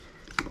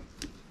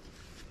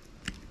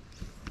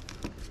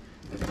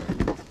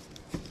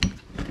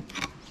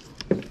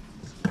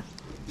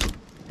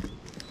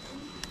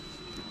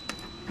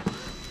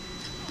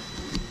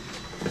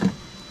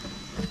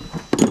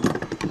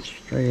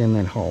 Straight in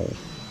that hole.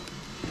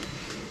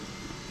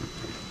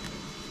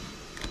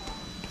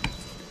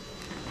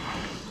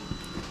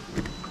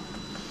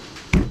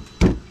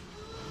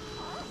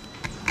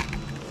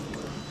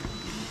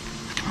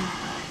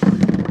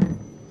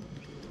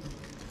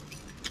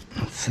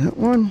 That's that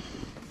one.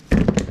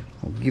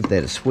 I'll give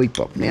that a sweep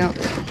up now.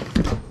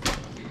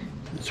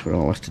 That's what I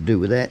like to do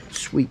with that.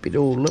 Sweep it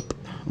all up.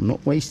 I'm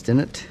not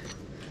wasting it.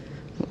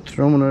 Not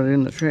throwing it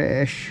in the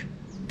trash.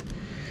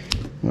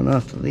 Not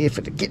after the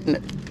effort of getting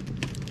it.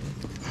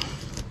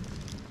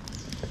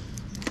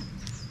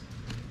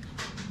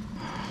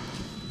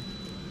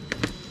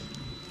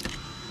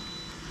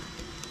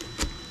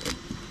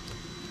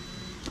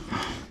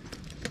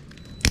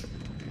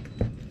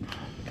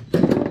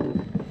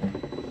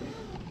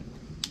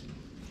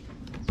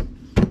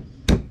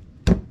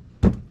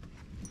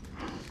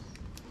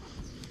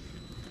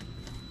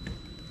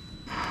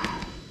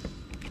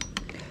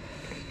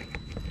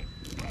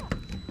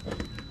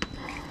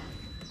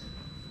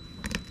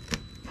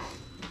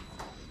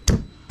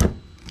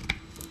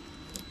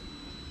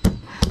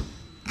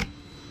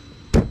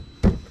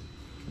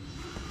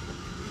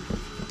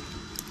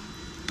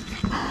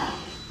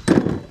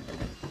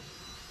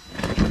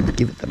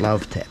 Give it the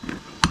love tap.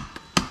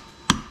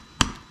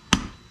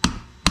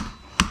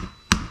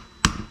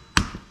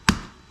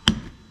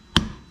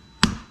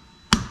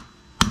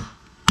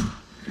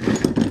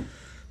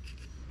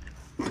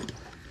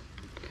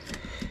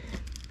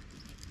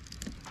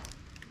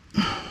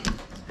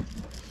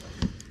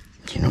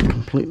 You're not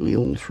completely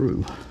all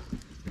through.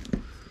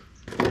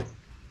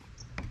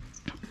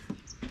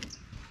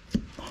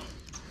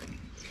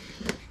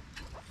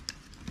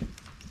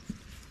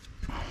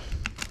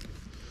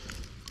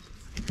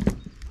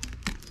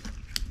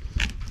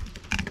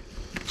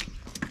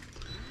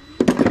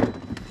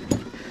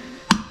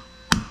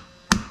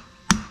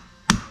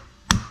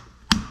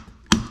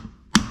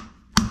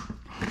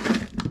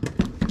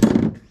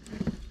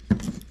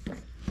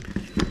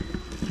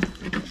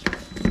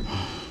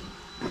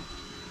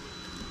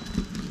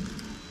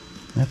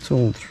 That's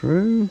all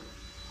through.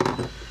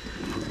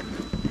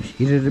 Just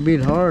hit it a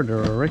bit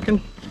harder, I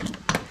reckon.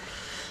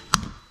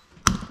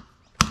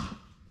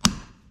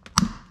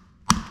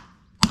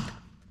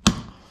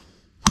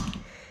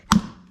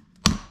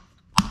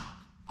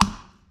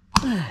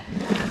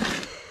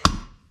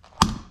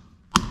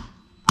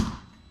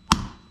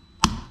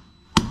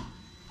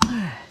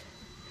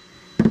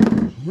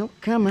 You're not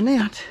coming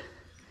out.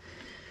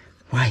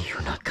 Why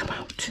you not come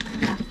out,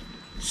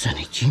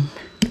 Sonny Jim?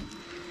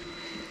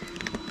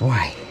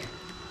 Why?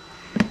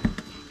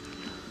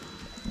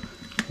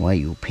 Why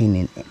you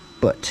pinning it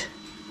butt?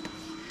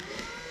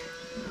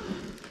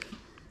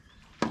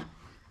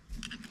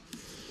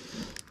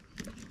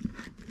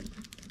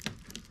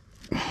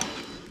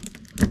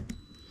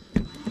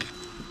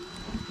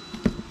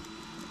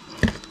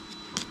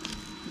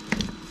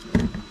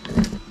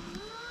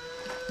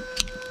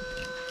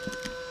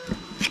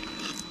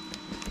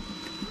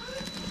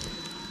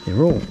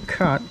 They're all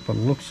cut by the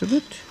looks of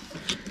it.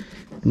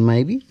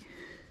 Maybe.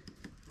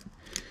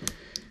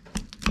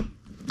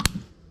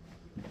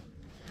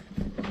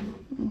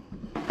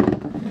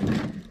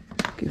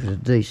 Give it a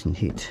decent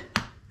hit.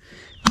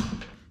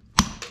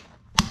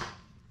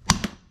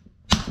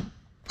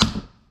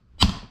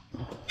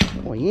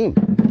 Oh, I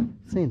am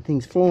seeing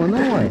things flying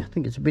that way. I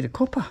think it's a bit of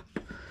copper.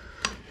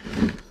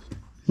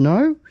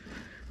 No?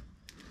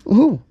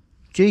 Oh,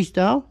 geez,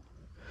 Dale.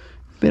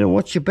 Better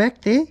watch your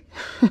back there.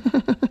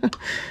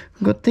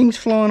 Got things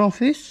flying off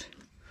this.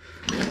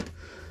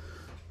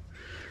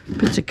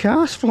 Bits of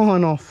cast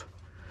flying off.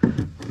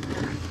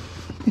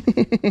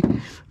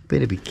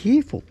 Better be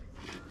careful.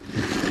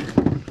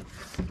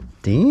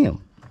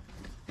 Damn.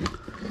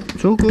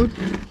 It's all good.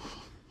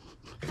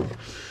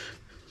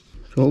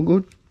 It's all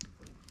good.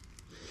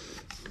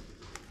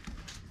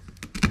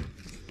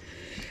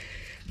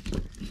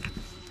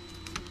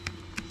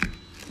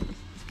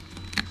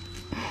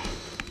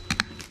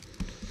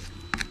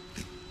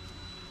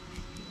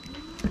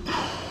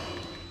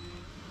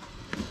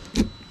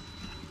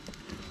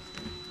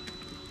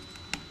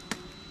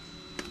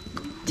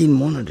 Didn't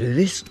want to do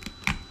this,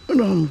 but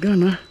I'm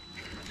gonna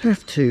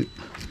have to.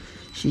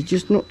 She's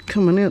just not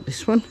coming out,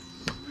 this one.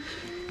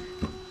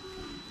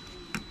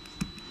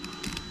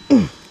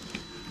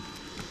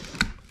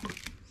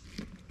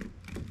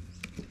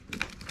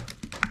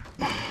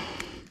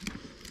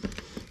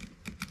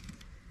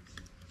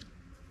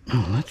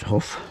 Oh, that's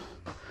off.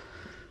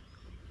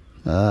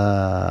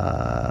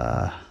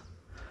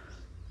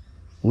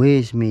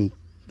 Where's me?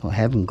 I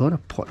haven't got a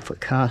pot for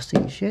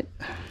castings yet.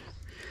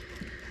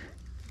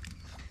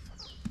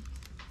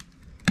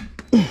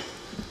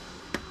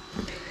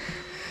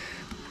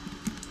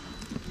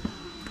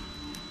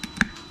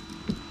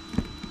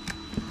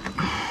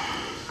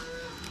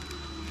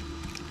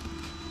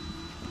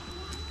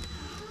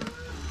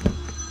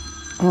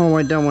 Oh,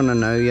 I don't want to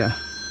know ya.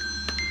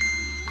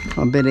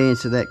 I better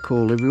answer that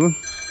call, everyone.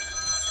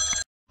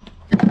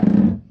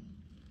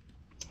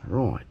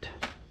 Right.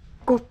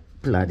 Got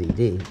bloody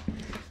there.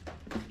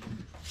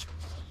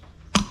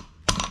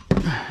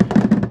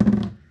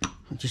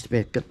 I just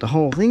about got the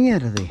whole thing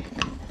out of there.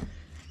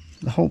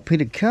 The whole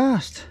pitted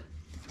cast.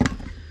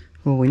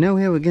 Well, we know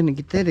how we're going to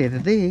get that out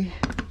of there.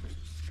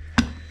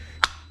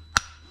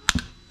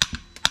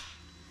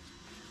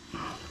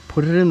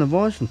 Put it in the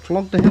vise and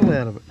flog the hell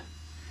out of it.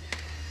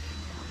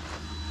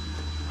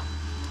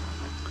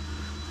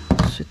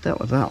 Set that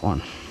with that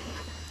one.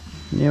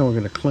 Now we're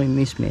going to clean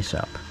this mess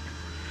up.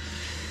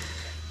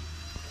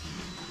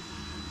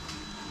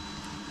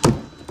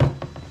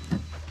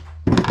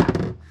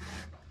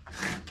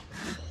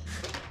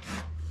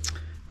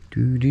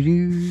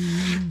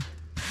 Doo-doo-doo.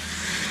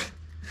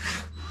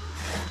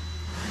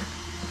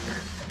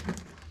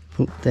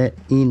 Put that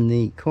in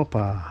the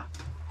copper.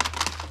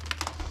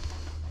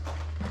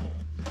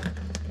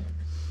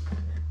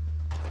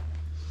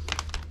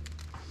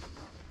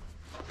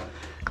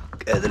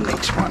 Go to the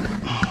next one.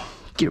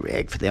 Get a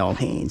rag for the old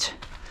hands.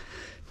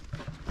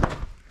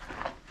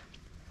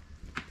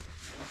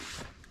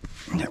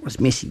 That was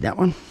messy, that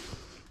one.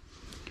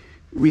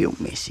 Real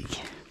messy.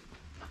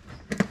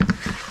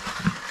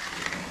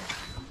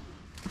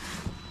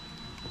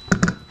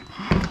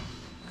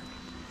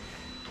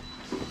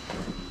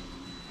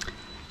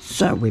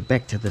 So we're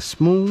back to the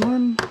small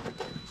one.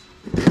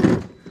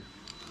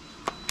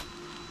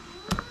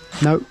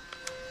 Nope.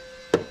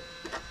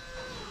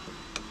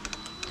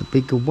 The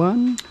bigger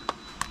one.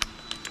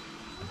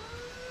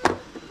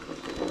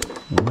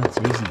 Well, that's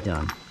easy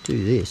done.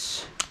 Do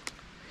this.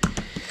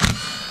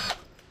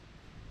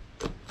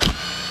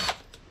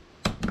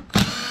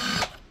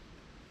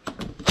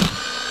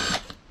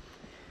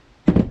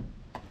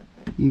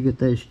 You got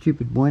those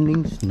stupid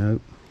windings?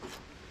 Nope.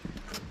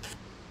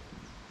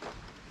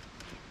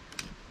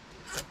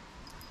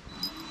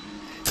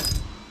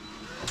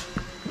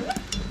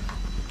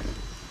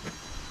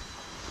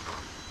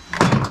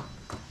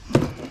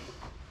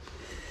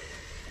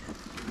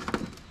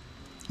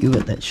 You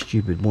got that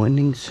stupid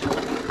windings.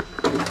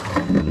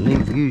 I'll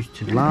leave you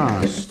to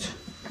last.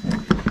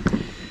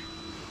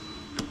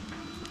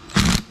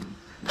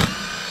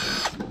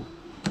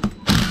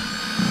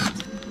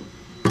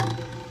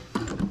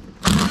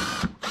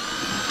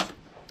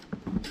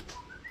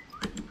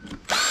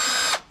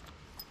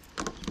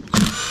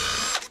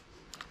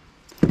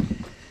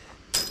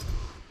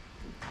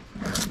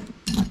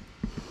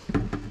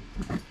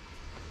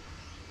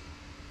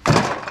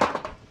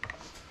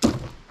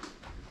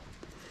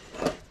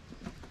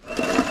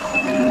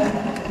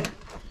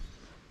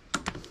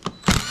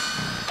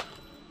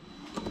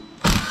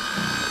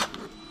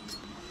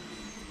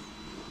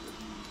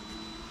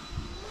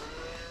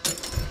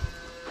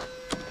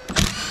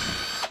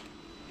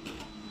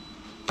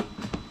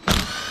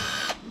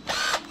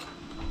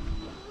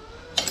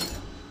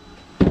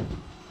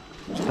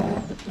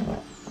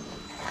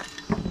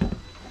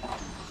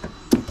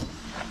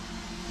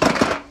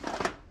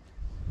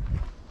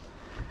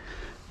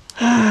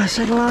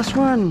 So the last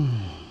one.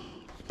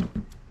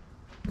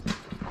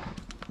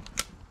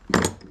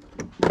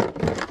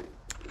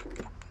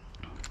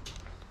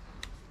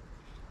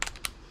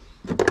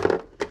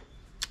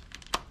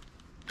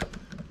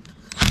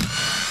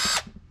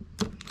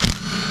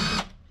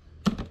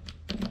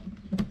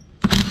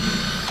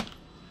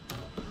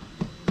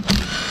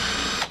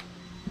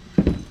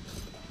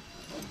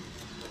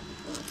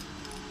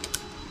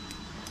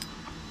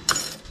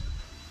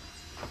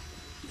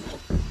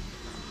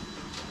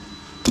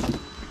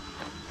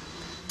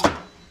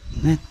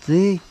 That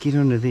there, get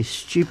onto this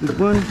stupid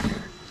one.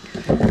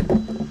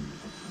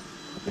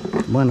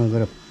 One I've got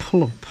to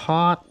pull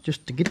apart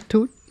just to get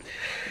to it.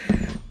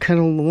 Cut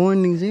all the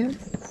windings out.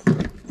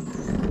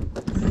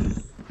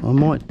 I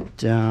might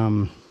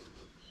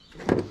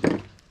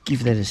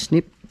give that a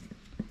snip.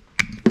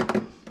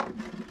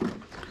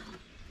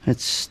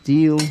 That's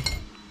steel,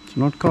 it's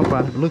not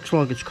copper. It looks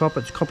like it's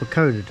copper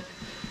coated.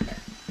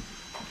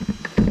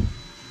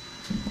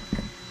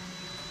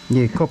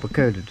 Yeah, copper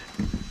coated.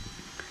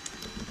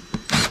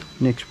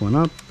 Next one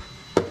up.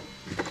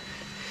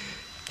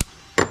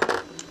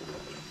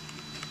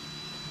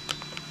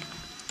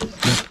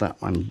 Not that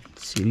one,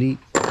 silly.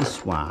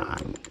 This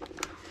one.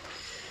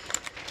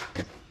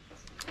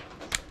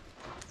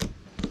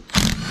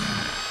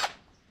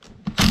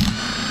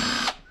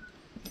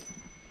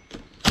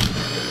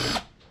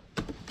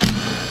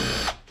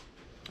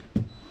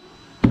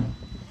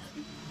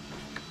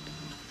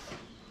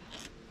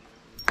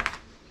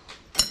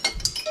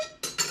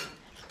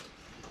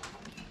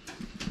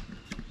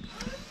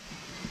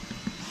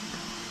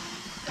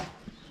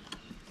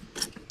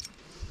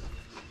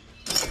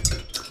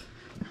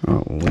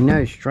 Well, we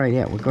know straight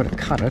out we've got to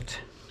cut it.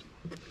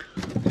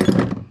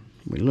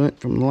 We learnt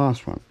from the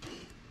last one.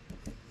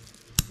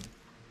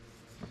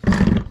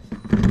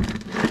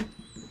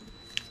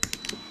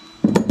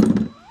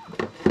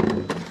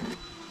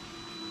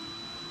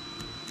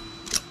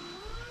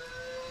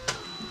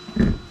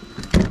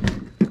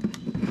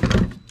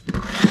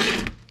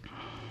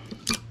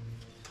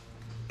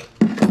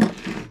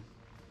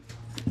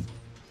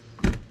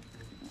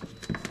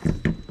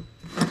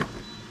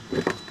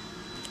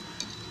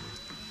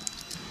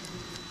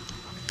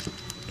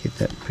 Get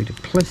that bit of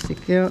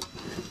plastic out.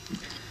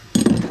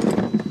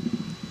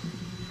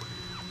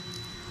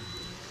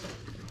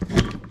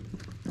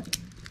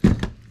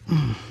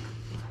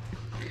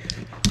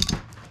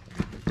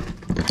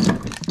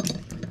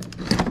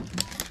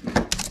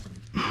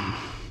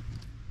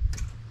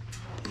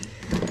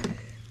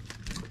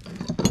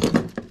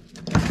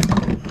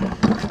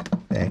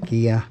 Back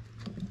here.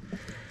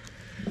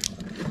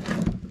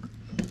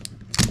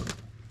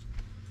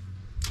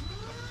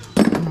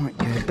 Might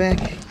go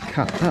back,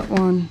 cut that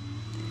one.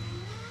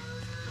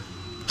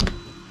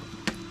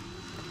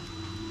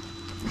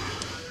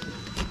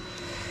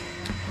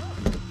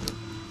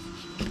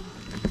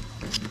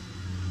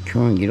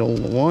 Try and get all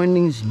the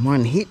windings in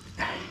one hit.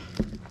 I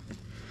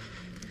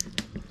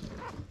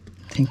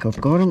think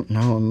I've got them.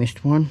 No, I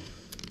missed one.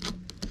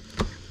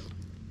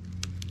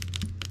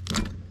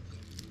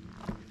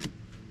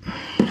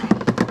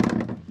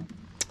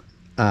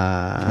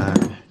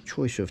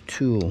 Choice of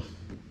tool.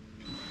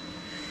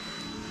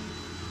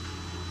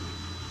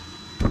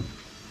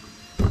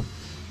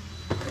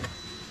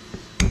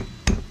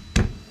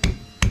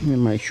 Let me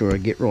make sure I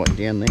get right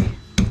down there.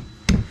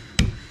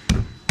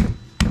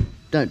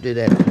 Don't do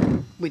that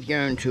with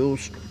your own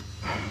tools.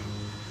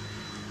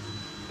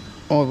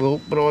 I will,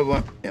 but I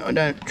won't. I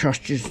don't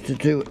trust you to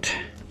do it.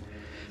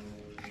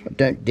 I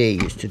don't dare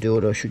you to do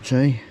it, I should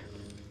say.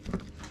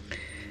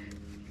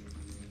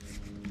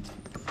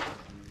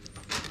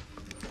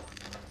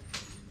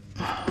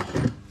 Oh,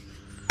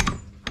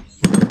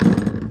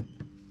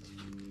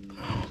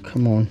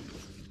 come on.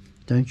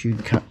 Don't you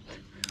cut.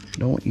 I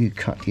don't want you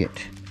cut yet.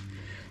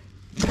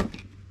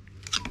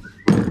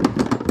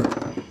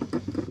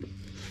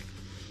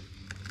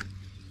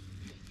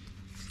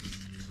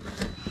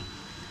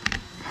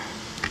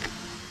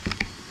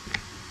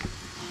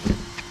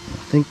 I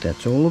think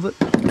that's all of it.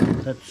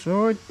 That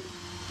side.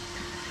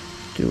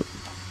 Do it.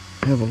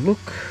 Have a look.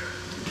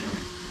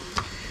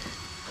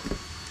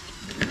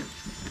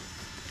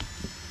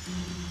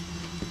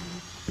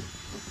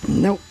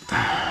 Nope.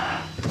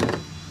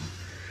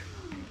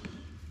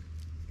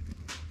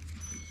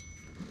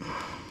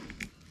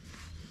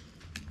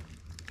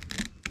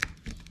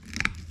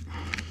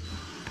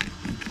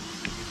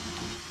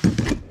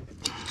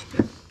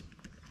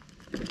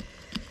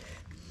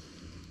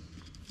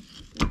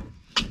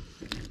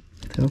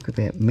 Talk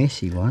about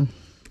messy one.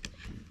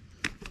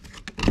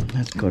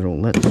 That's got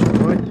all that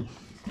side.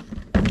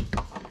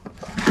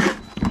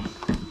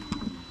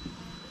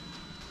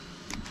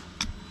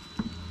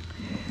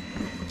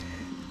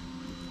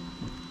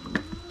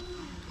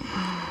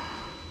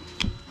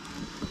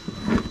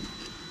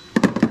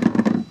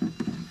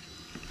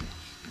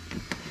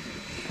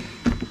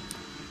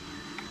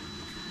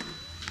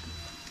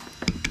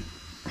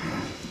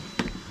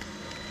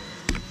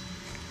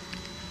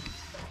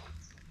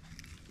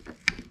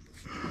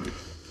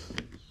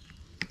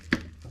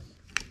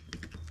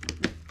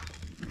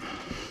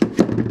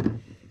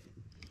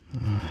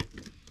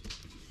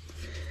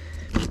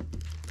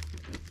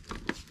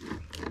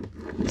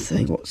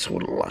 see what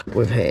sort of luck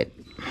we've had.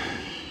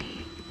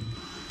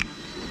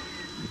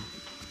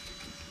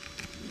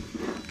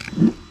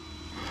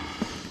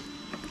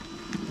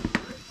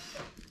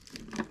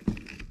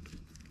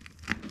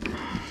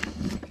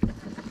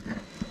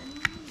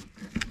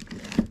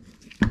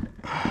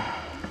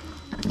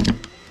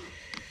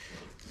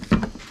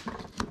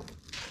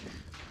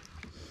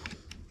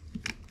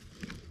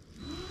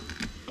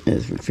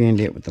 As we found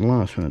out with the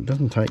last one, it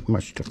doesn't take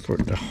much for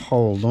it to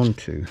hold on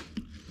to.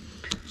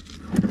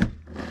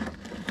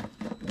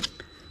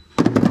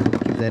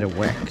 Give that a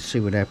whack,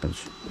 see what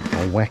happens.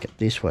 I'll whack it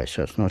this way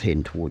so it's not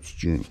heading towards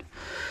June.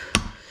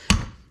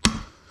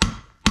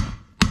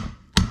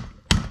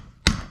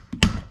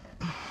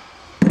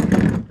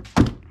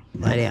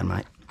 Lay down,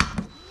 mate.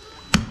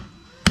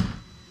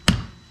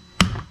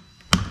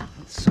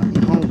 There's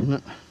something holding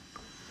it.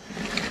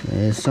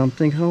 There's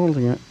something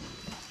holding it.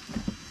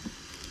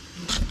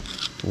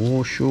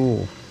 For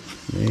sure.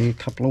 There, a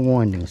couple of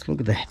windings. Look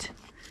at that.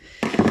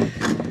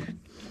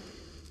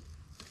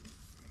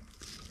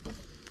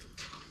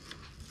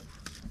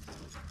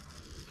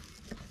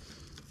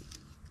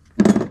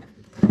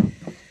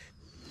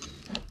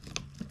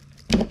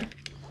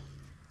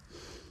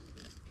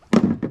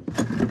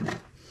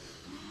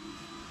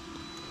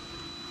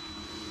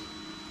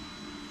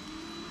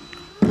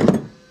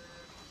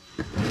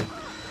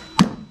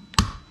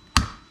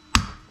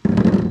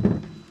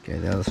 Okay,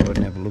 the other side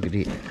and have a look at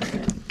it.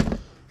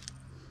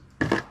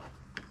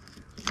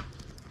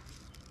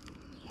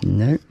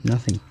 No,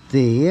 nothing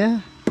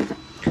there.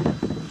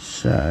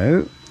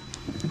 So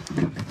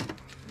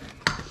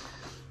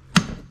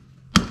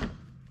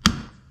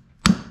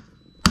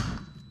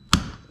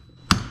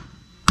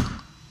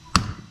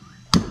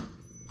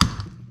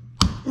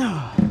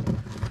oh,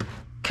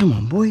 come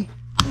on, boy.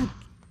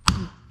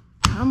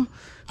 Come.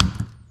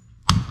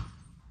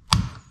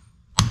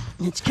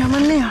 It's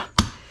coming now.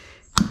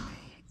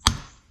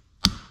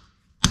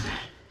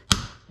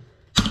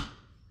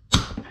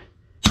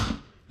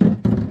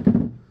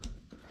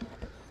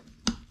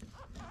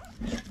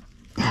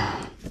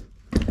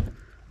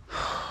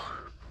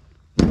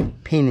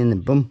 Pen in the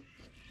bum.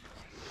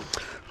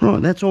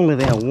 Right, that's all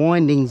of our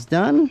windings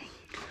done.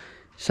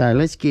 So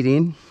let's get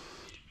in.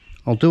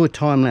 I'll do a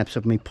time lapse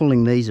of me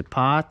pulling these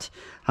apart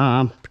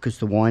because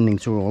the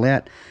windings are all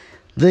out.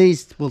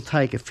 These will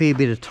take a fair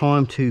bit of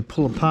time to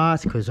pull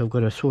apart because I've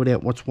got to sort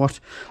out what's what.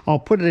 I'll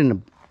put it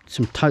in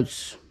some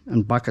totes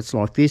and buckets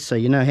like this so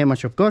you know how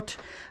much I've got,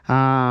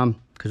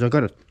 because I've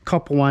got a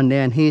copper one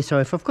down here. So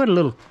if I've got a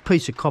little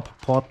piece of copper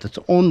pipe that's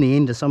on the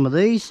end of some of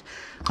these,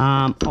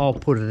 I'll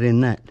put it in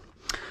that.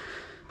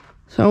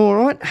 So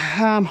alright,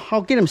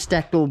 I'll get them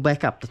stacked all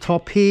back up the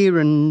top here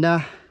and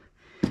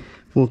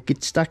we'll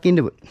get stuck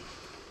into it.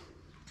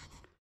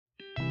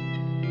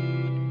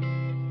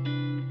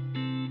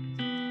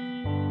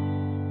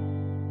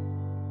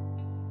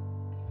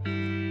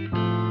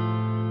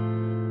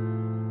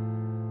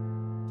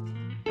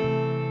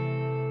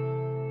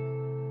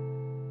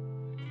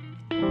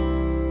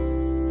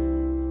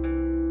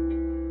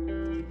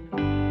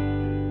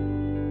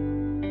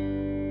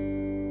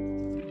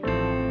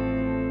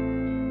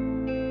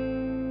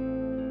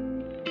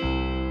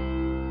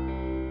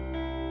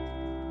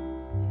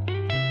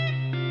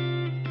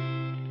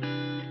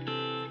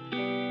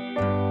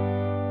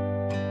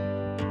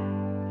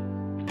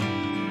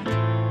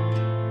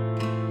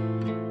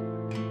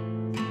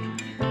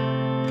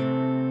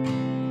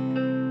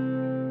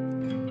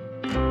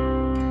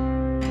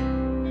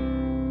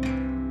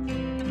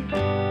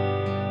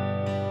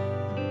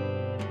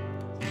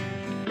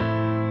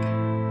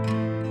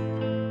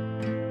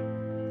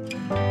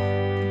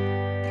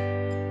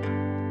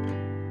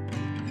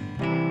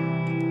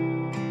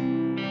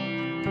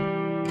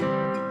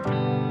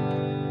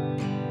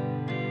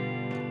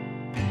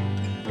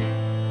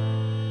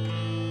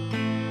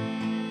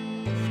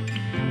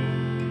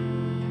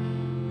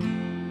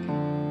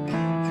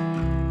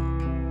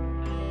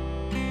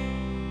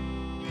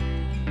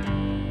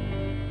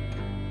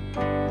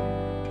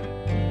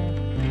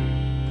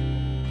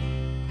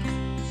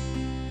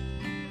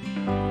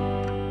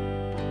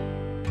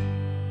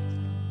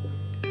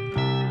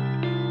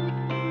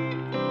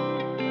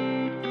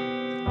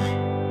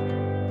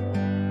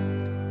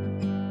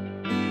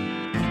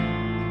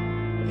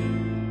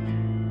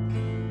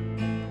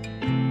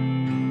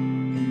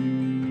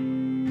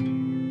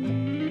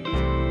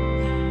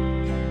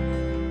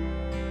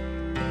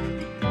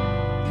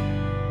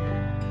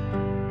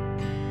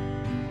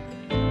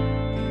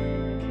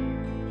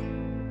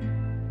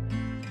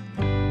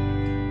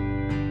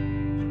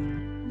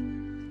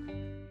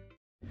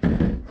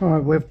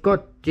 Alright, we've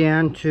got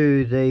down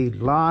to the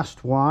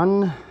last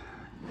one.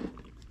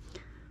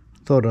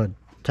 Thought I'd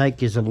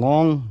take you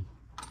along.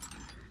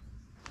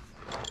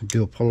 I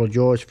do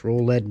apologise for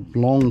all that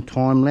long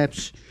time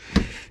lapse.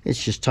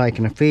 It's just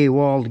taken a fair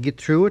while to get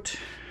through it.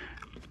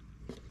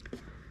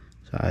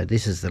 So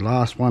this is the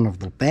last one of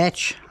the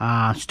batch.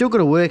 Still got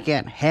to work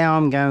out how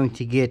I'm going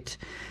to get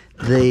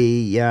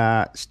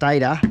the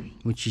stator,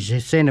 which is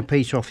a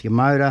centrepiece off your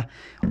motor,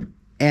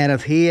 out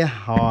of here.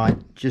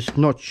 I'm just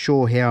not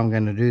sure how I'm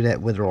going to do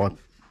that, whether I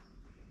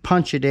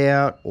punch it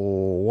out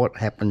or what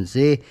happens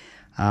there,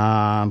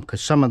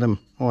 because some of them,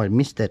 oh, I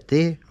missed that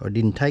there, I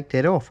didn't take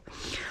that off.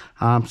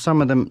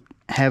 Some of them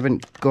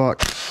haven't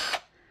got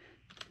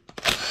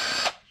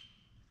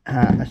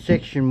a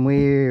section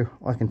where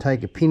I can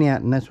take a pin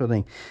out and that sort of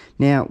thing.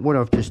 Now what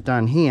I've just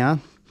done here,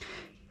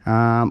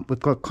 we've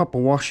got copper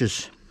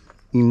washers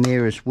in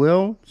there as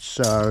well,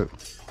 so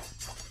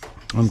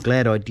I'm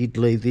glad I did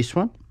leave this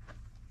one.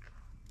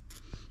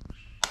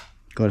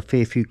 Got a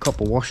fair few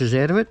copper washers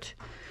out of it.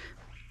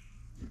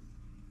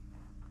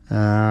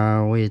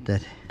 Where'd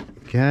that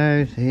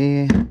go?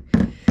 There.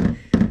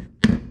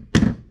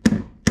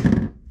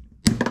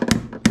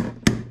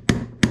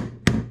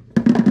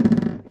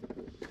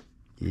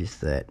 Use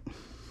that.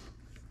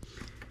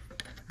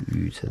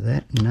 Use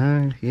that.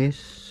 No,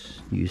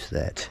 yes, use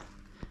that.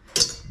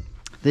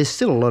 There's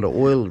still a lot of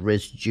oil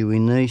residue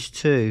in these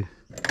too.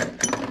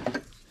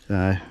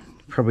 So,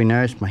 you probably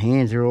noticed my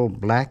hands are all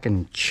black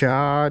and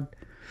charred.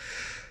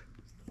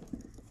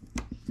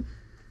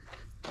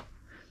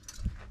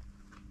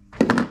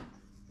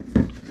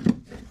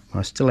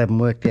 I still haven't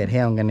worked out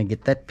how I'm going to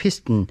get that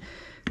piston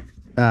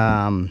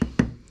out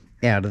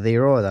of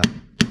there either.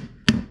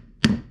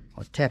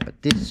 I tap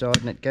it this side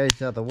and it goes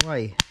the other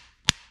way.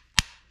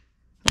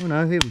 Oh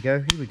no, here we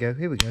go, here we go,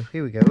 here we go,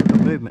 here we go. We've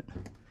got movement.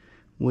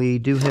 We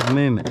do have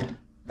movement.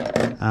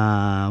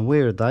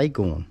 Where are they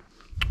gone?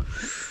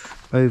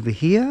 Over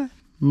here?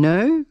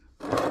 No.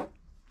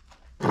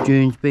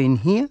 June's been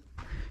here.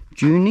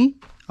 Junie?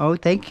 Oh,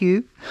 thank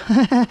you.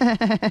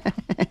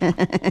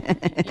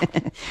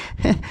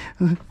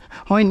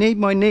 I need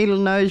my needle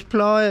nose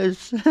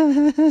pliers.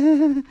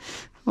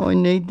 I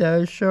need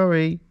those,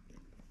 sorry.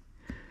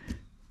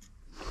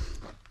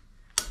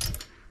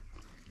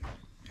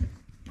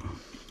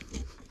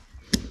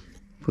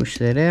 Push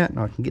that out and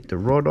I can get the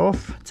rod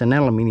off. It's an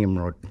aluminium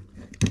rod.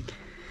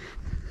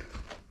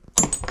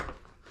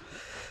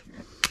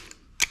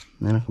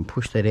 And then I can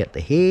push that out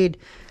the head,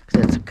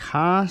 because that's a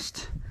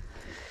cast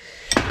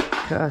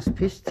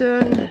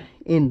piston.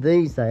 In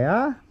these they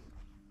are.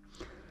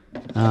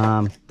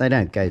 They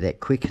don't go that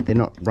quick. They're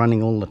not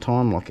running all the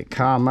time like a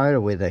car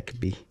motor where they could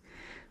be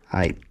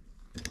a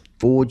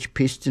forged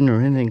piston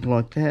or anything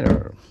like that,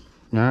 or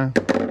no,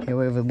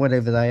 however,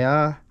 whatever they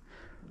are.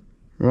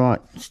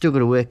 Right, still got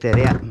to work that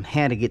out and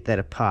how to get that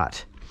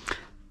apart.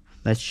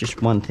 That's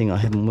just one thing I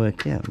haven't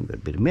worked out. We've got a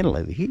bit of metal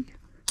over here.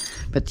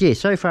 But yeah,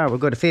 so far we've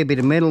got a fair bit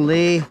of metal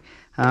there.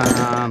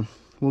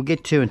 We'll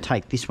get to and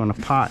take this one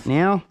apart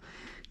now.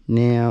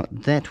 Now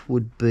that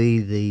would be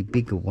the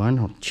bigger one.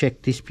 I'll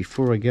check this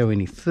before I go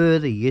any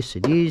further. Yes,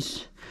 it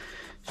is.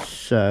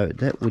 So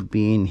that would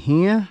be in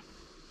here.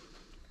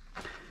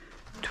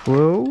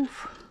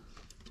 12.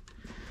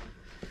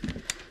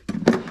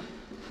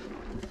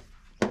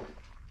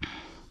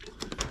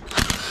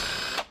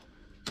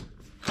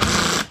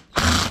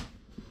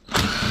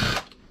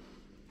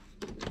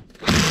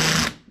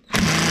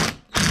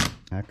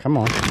 Now come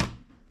on.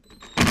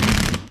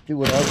 Do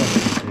what I want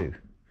you to do.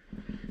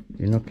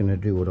 You're not going to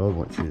do what I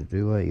want you to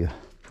do, are you?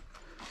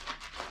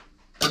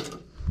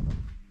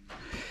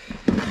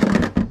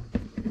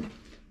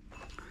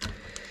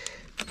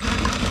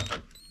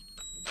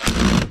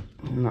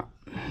 No.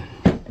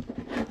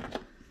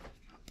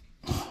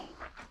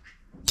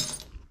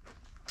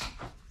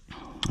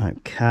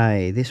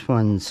 Okay, this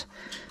one's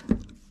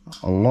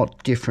a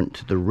lot different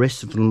to the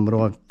rest of them that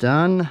I've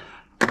done.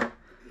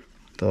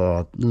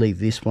 I'll leave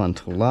this one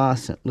to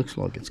last. It looks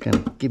like it's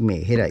going to give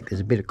me a headache.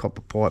 There's a bit of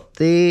copper pipe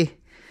there.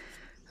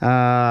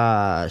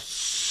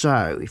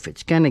 So if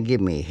it's going to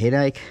give me a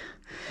headache,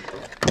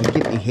 I'll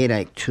get my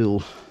headache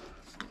tool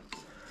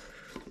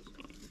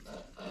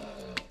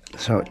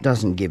so it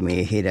doesn't give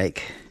me a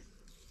headache.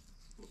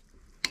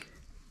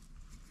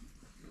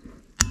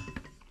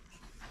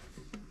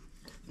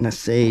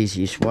 That's the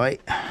easiest way.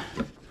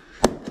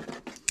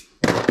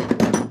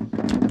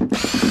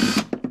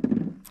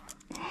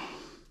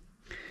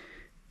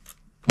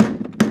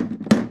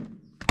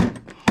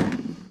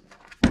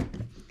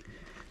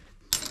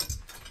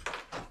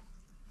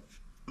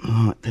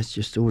 Right, that's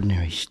just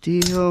ordinary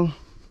steel.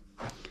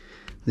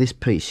 This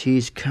piece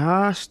here's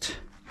cast.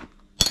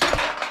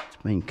 It's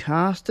been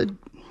casted.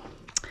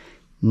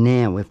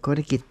 Now we've got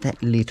to get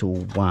that little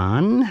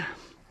one.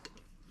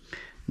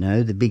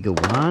 No, the bigger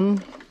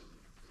one.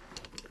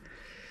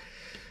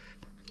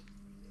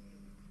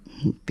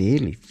 It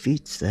barely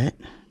fits that.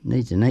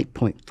 Needs an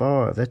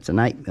 8.5. That's an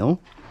 8mm.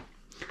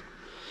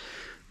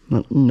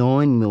 Well,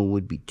 9mm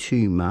would be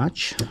too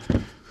much.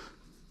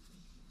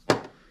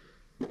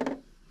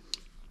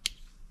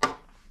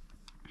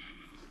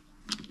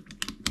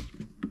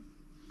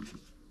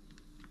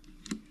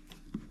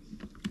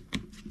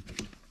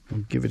 I'll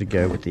give it a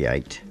go with the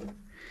 8.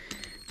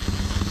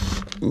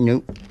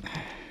 Nope.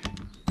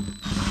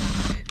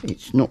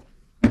 It's not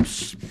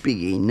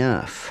big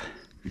enough.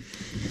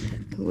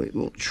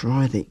 We'll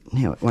try the...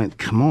 Now it won't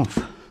come off.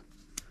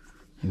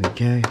 There we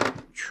go.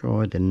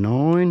 Try the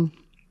 9.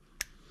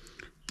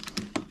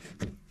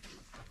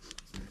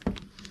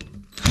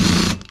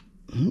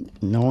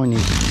 9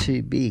 is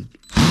too big.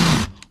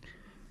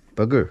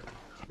 Bugger.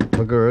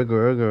 Bugger,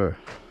 ugger, ugger.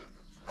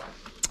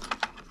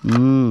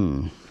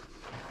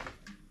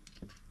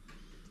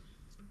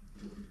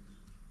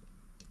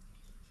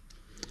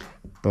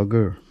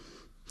 Bugger.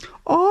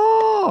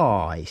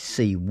 Oh, I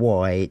see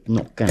why it's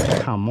not going to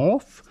come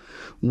off.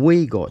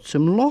 We got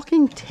some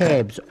locking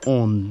tabs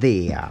on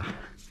there.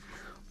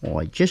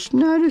 I just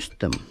noticed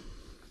them.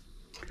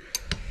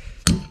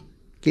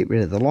 Get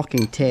rid of the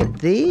locking tab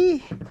there.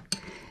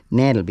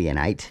 Now it'll be an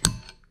 8.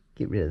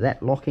 Get rid of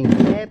that locking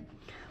tab.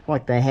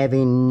 Like they have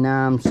in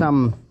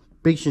some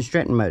Briggs &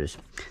 Stratton motors.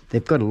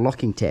 They've got a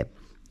locking tab.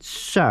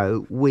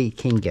 So we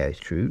can go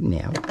through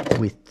now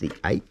with the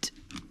 8.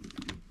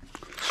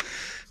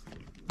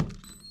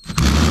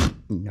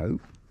 No.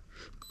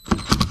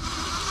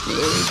 There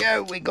we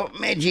go, we got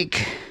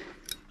magic.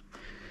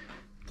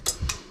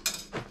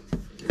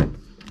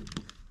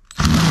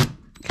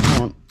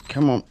 Come on,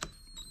 come on.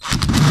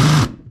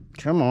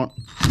 Come on.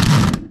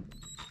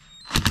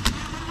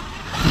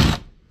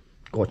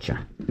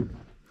 Gotcha.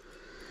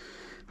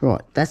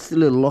 Right, that's the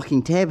little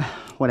locking tab.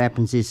 What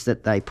happens is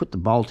that they put the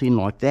bolt in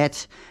like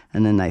that,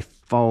 and then they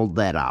fold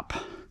that up.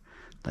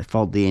 They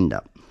fold the end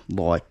up.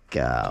 Like,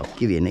 I'll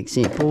give you an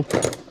example.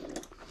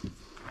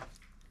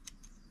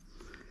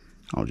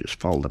 I'll just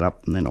fold it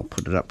up and then I'll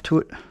put it up to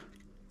it.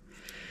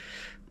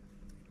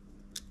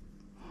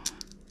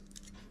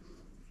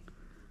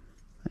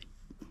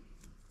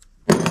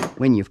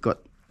 When you've got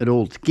it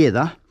all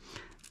together,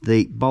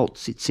 the bolt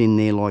sits in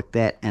there like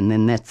that, and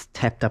then that's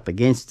tapped up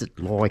against it,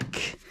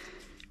 like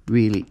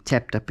really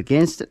tapped up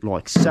against it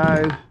like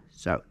so,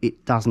 so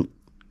it doesn't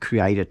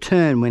create a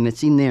turn when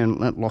it's in there,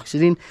 and it locks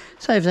it in.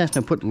 Saves having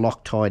to put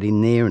Loctite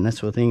in there and that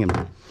sort of thing.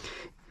 And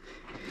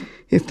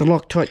if the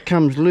Loctite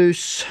comes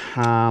loose,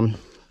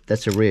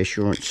 that's a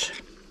reassurance.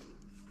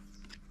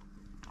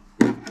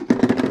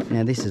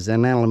 Now this is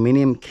an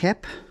aluminium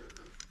cap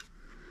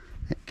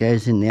that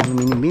goes in the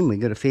aluminium bin. We've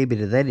got a fair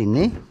bit of that in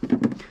there.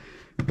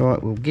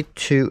 Right, we'll get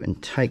to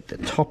and take the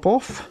top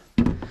off.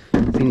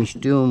 Finish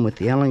doing with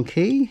the Allen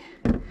key.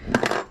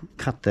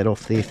 Cut that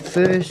off there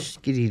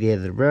first. Get it out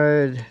of the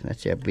road.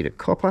 That's our bit of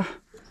copper.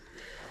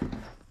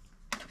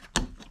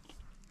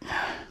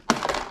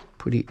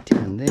 Put it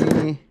down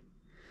there.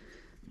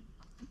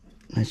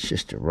 That's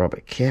just a rubber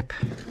cap.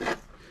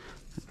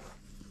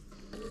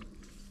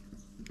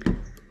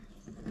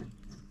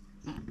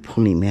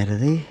 Pull him out of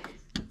there.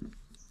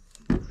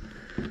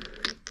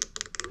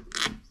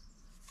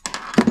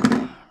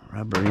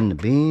 Rubber in the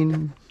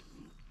bin.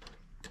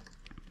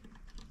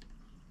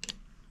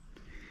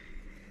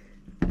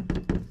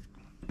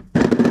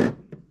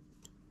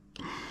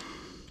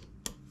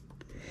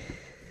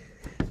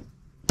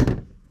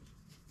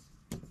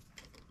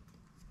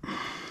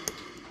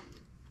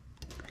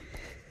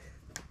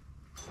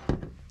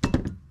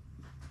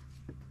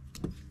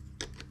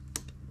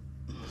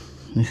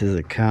 This is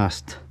a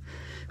cast,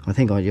 I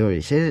think I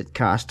already said it,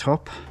 cast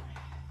top.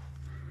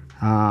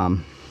 How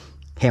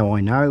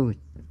I know, it's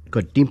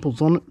got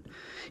dimples on it.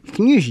 You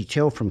can usually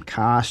tell from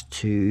cast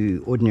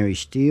to ordinary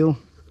steel.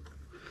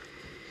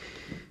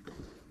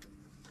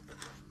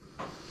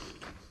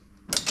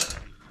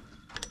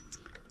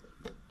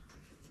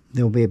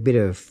 There'll be a bit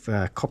of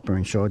copper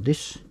inside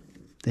this.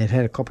 That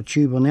had a copper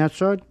tube on the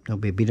outside, there'll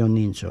be a bit on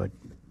the inside.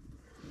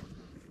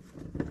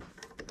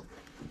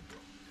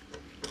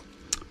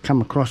 Come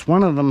across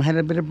one of them had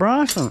a bit of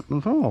brass on it. I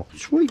thought, oh,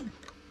 sweet.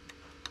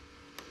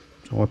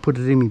 So I put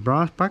it in my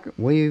brass bucket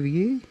way over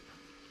here,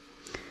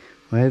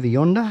 way over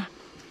yonder.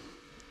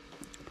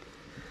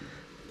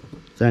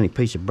 It's the only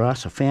piece of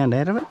brass I found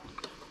out of it.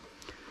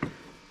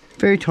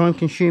 Very time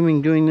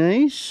consuming doing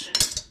these,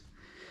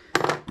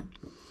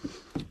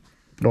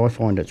 but I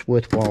find it's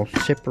worthwhile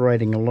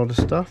separating a lot of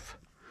stuff.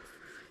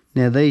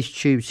 Now these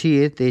tubes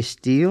here, they're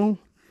steel.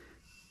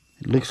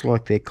 It looks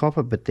like they're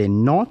copper, but they're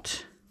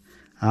not.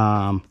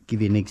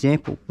 Give you an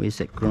example. Where's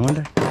that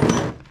grinder?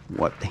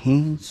 Wipe the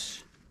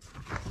hands.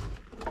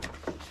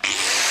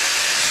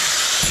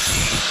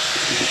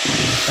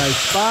 They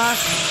spark,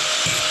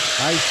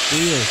 they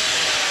steel.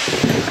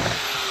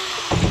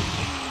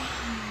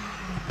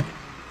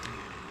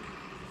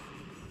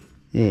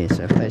 Yeah,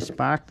 so if they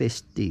spark, they're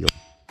steel.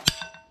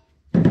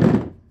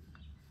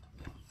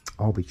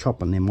 I'll be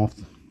chopping them off,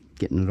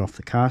 getting it off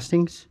the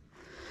castings.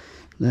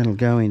 That'll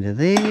go into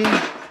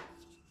there.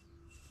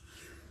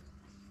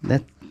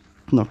 That's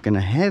not going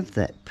to have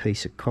that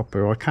piece of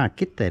copper. I can't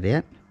get that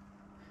out.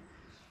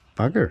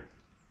 Bugger.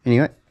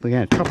 Anyway, we're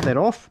going to chop that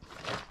off.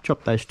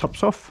 Chop those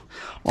tops off.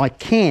 I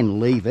can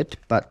leave it,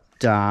 but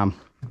I'll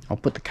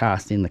put the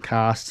cast in the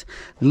cast.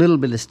 A little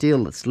bit of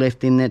steel that's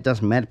left in there, it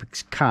doesn't matter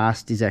because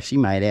cast is actually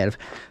made out of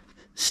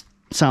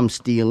some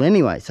steel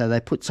anyway. So they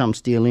put some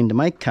steel in to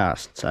make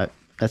cast. So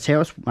that's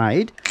how it's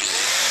made.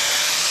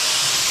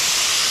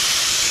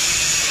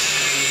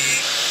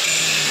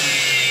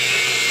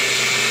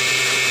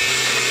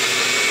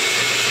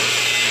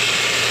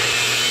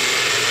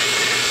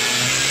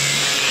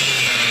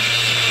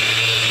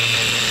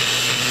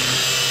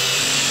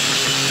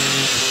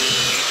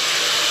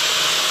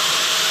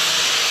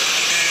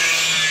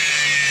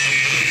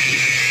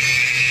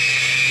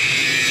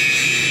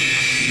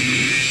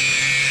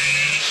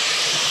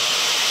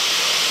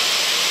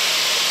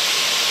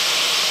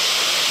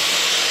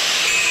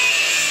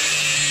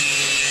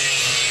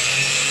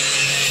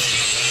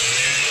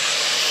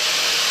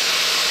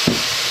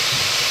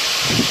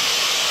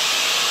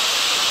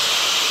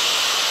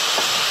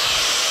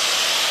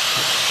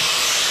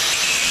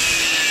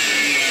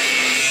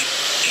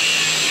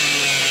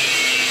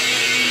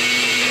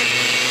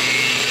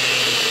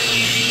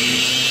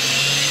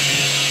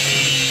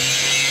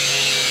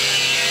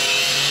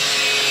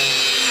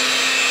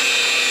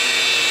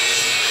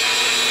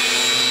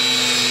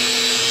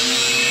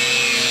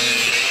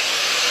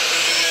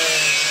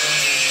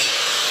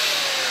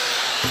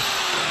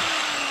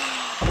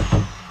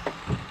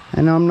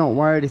 And I'm not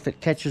worried if it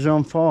catches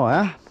on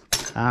fire.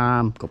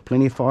 Got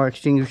plenty of fire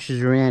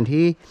extinguishers around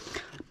here,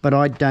 but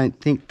I don't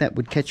think that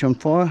would catch on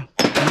fire.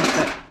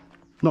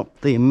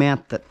 Not the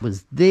amount that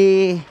was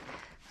there.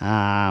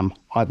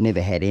 I've never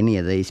had any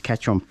of these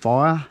catch on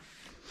fire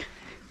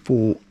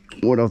for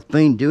what I've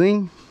been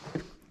doing,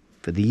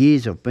 for the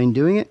years I've been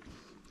doing it.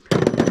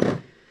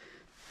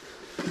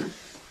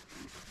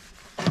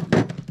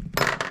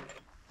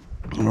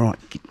 Alright,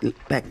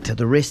 get back to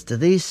the rest of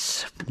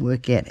this,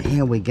 work out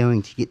how we're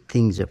going to get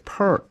things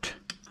apart.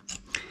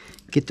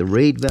 Get the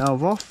reed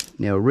valve off.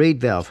 Now a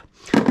reed valve,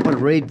 what a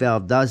reed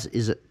valve does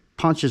is it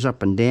punches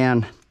up and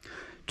down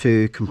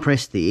to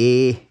compress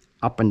the air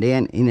up and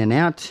down, in and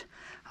out,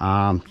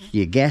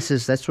 your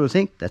gases, that sort of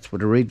thing. That's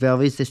what a reed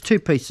valve is. There's two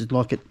pieces,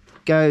 like it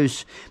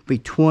goes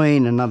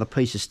between another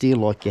piece of steel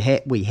like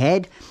we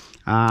had.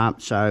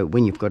 So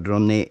when you've got it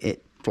on there,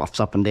 it fluffs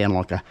up and down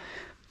like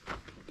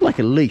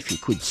a leaf, you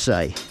could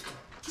say.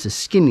 It's as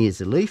skinny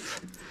as a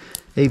leaf,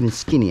 even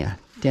skinnier,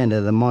 down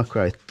to the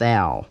micro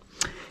thou.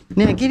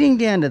 Now getting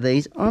down to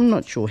these, I'm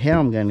not sure how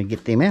I'm going to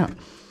get them out,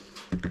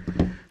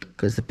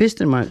 because the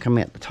piston won't come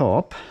out the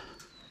top.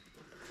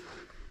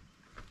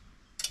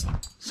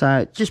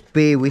 So just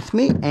bear with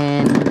me,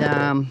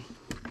 and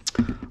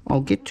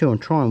I'll get to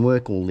and try and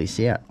work all this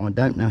out. I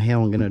don't know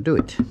how I'm going to do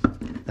it.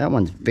 That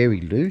one's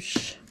very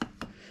loose.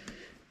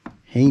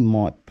 He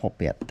might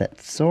pop out that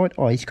side.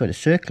 Oh, he's got a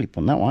circlip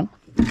on that one.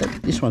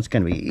 But this one's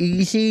going to be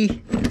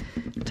easy.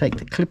 Take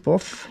the clip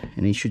off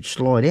and he should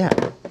slide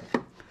out.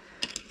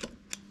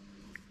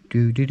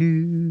 Do do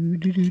do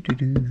do do do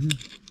do.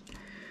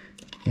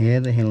 How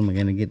the hell am I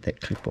going to get that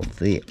clip off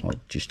there? I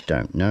just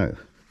don't know.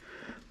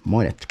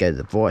 Might have to go to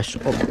the vise.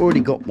 I've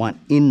already got one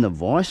in the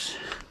vise,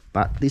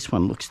 but this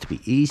one looks to be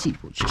easy.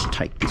 We'll just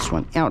take this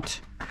one out.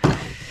 I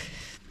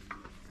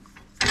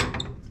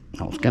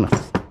was going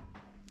to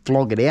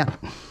flog it out.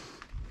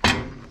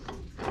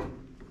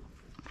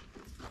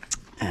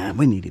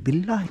 We need a bit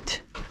of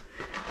light.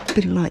 A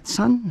bit of light,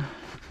 son.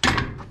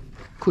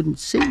 Couldn't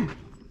see.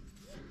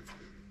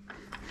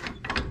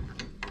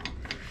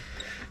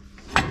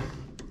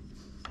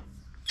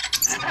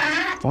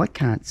 If I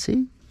can't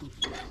see,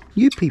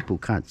 you people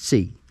can't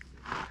see.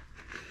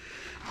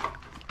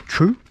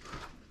 True,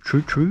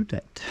 true, true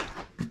that.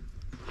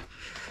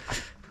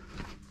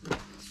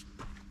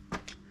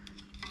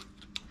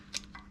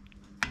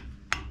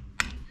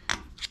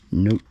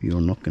 Nope,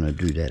 you're not going to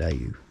do that, are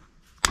you?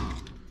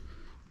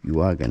 You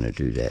are going to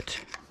do that.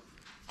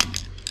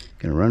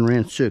 Going to run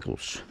around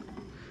circles.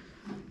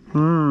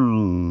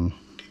 Well.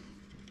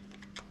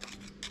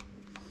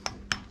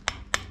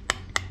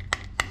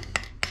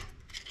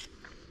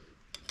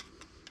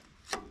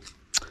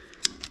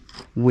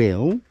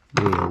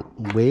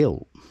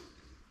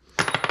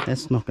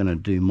 That's not going to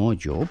do my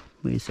job.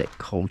 Where's that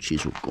cold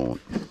chisel gone?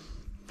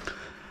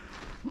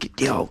 Get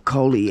the old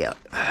coalie out.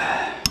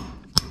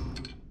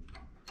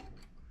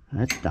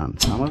 That's done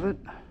some of it.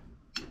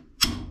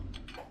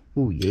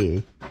 Oh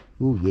yeah,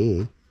 oh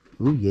yeah,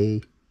 oh yeah.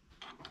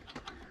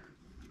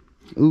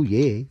 Oh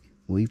yeah,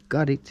 we've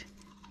got it.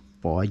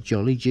 By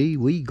jolly gee,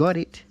 we got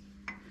it.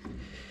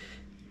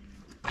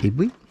 Did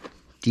we?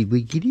 Did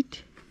we get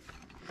it?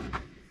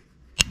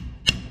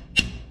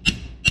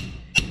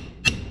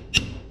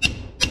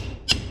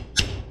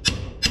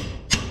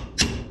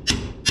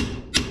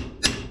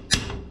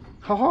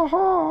 Ha ha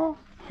ha!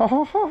 Ha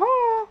ha ha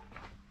ha!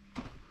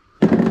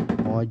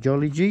 By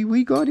jolly gee,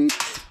 we got it.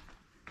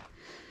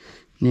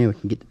 Now we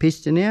can get the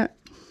piston out.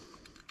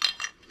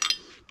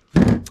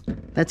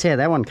 That's how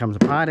that one comes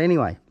apart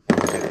anyway.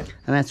 And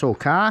that's all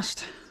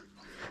cast.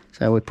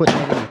 So we put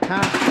that in the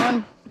cast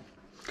one.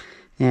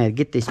 Now to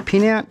get this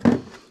pin out,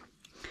 to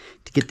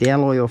get the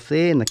alloy off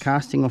there and the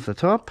casting off the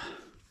top.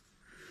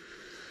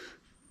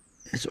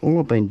 That's all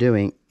I've been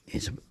doing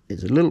is a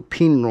little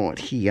pin right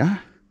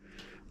here.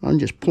 I'm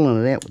just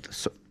pulling it out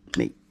with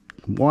the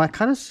wire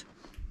cutters.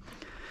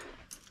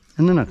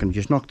 And then I can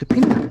just knock the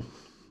pin out.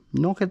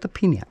 Knock at the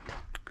pin out.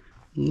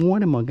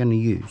 What am I going to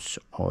use?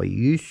 I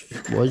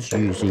was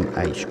using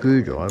a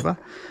screwdriver,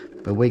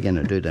 but we're going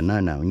to do the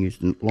no-no and use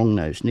the long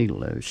nose needle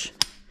nose.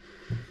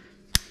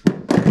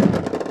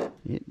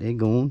 Yeah, they're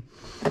gone.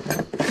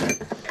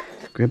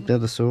 Grab the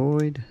other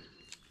side.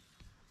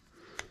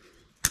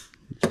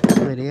 Just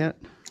pull it out.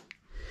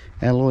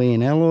 Alloy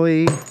and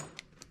alloy.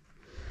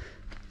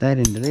 That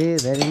into there,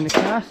 that into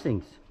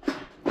castings.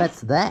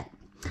 That's that.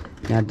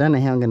 Now I don't know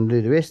how I'm going to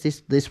do the rest.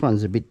 This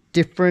one's a bit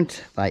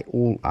different. They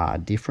all are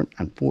different,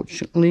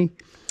 unfortunately.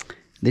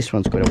 This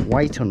one's got a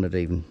weight on it,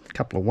 even a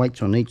couple of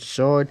weights on each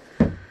side.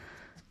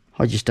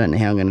 I just don't know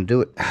how I'm going to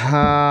do it,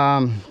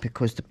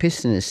 because the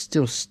piston is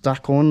still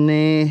stuck on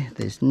there.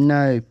 There's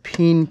no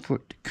pin for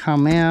it to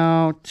come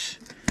out.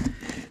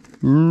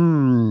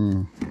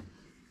 Bugger,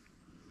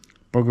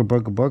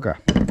 bugger, bugger.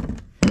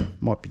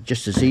 Might be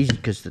just as easy,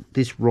 because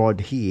this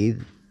rod here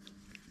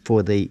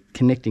for the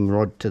connecting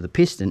rod to the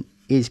piston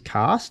is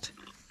cast.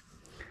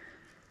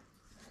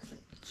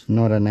 It's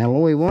not an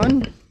alloy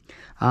one.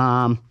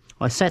 I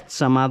set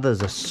some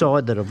others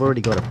aside that I've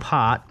already got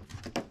apart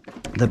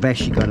they've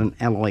actually got an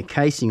alloy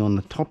casing on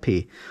the top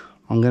here.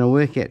 I'm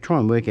going to try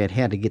and work out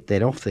how to get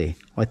that off there.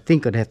 I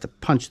think I'd have to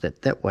punch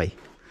that way,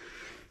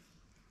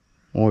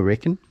 I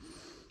reckon.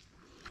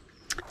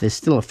 There's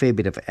still a fair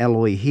bit of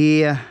alloy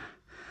here.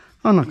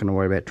 I'm not going to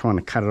worry about trying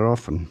to cut it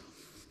off and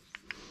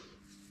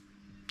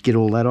get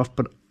all that off,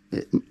 but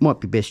it might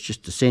be best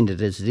just to send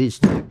it as it is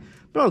too.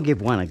 But I'll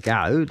give one a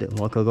go.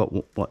 Like I got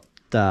what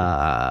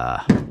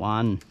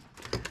 1,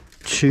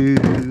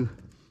 2,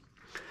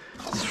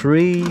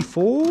 3,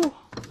 4.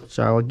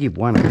 So I'll give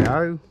one a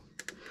go.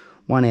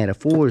 1 out of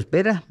 4 is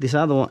better. This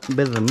other one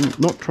better than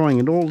not trying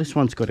at all. This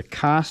one's got a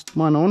cast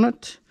one on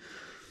it,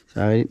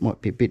 so it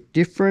might be a bit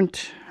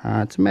different.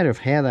 It's a matter of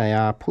how they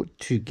are put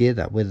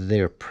together, whether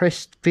they're a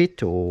pressed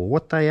fit or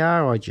what they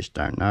are. I just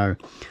don't know.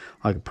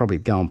 I could probably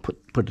go and put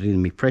it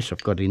in my press.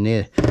 I've got it in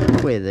there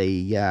where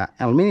the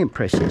aluminium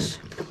press is.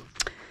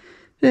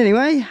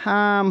 Anyway,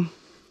 I'll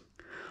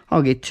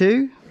get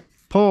 2,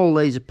 pull all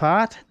these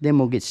apart, then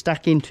we'll get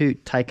stuck into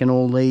taking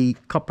all the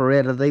copper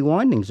out of the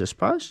windings, I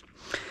suppose,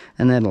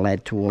 and that'll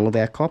add to all of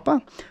our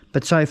copper.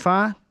 But so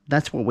far,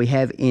 that's what we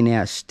have in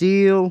our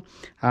steel,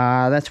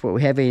 that's what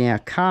we have in our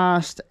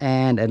cast,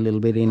 and a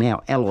little bit in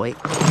our alloy.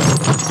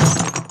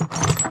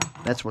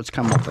 That's what's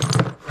come off it.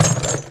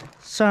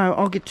 So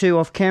I'll get 2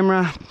 off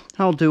camera,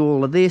 I'll do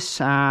all of this,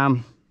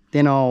 then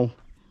I'll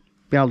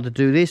be able to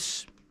do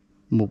this.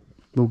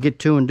 We'll get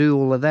 2 and do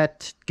all of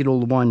that, get all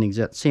the windings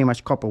out, see how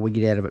much copper we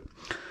get out of it.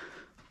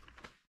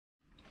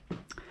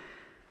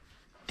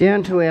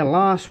 Down to our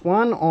last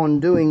one on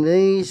doing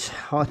these.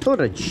 I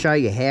thought I'd show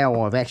you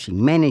how I've actually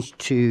managed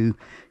to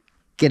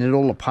get it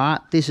all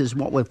apart. This is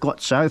what we've got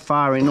so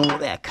far in all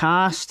of our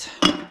cast.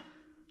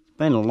 It's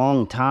been a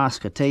long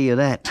task, I tell you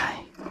that.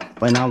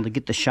 Been able to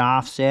get the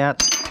shafts out,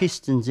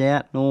 pistons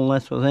out and all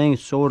that sort of thing,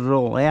 sort it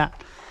all out.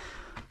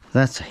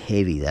 That's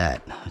heavy,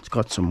 that. It's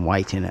got some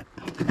weight in it.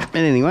 But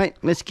anyway,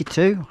 let's get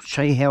to. I'll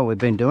show you how we've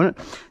been doing it.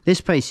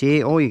 This piece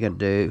here, all you got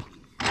to do,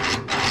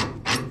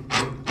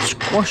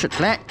 squash it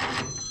flat.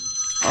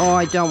 Oh,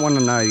 I don't want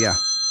to know you.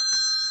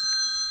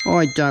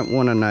 I don't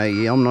want to know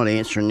you. I'm not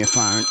answering your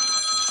phone.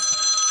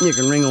 You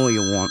can ring all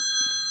you want.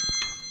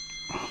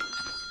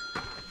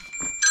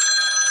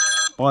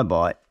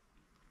 Bye-bye.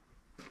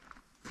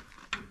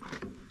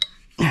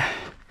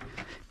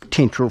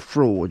 Potential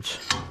frauds.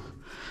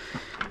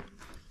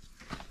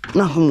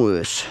 Nothing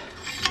worse.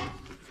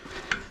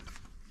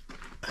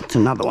 That's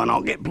another one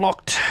I'll get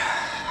blocked.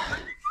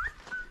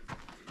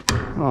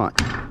 Right,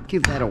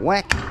 give that a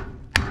whack.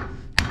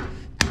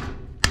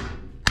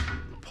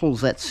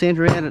 Pulls that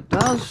centre out, it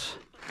does.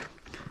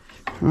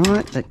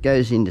 Right, that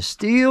goes into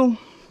steel.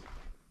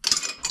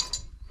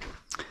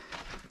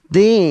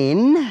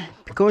 Then,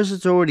 because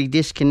it's already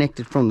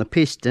disconnected from the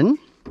piston,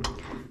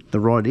 the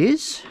rod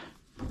is,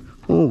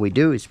 all we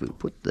do is we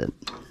put the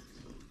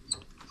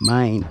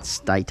main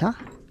stator,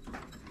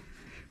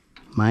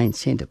 main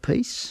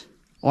centrepiece,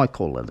 I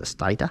call it a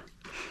stator,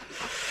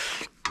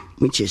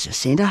 which is a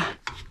centre,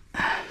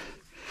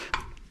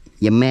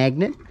 your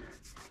magnet,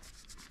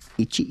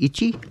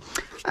 itchy,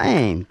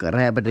 and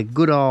grab it a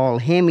good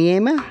old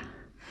hammer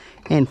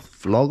and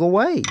flog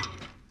away.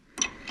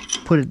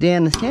 Put it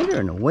down the centre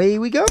and away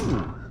we go.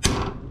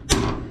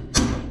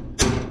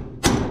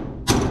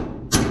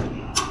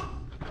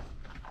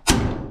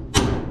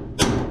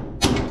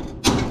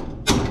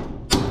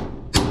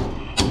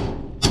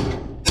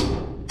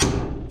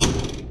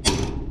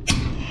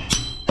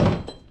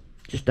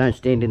 Just don't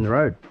stand in the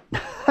road.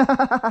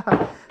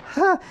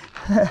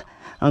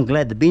 I'm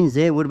glad the bin's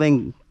there, would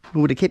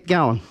have kept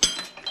going.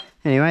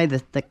 Anyway, the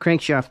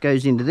crankshaft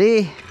goes into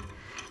there.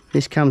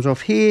 This comes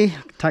off here.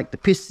 Take the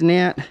piston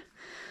out.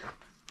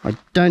 I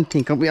don't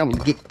think I'll be able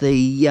to get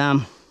the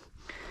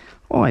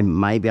I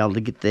may be able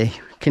to get the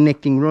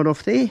connecting rod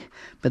off there,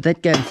 but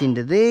that goes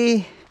into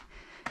there.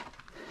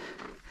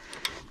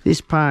 This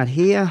part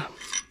here,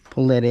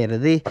 pull that out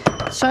of there.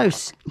 So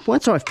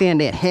once I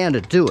found out how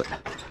to do it,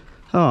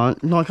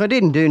 like I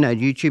didn't do no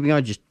YouTubing,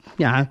 I just,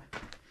 you know,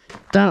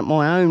 done it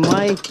my own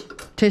way,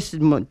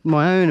 tested my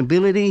own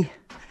ability,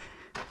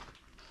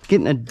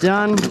 getting it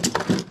done.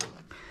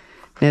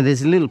 Now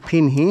there's a little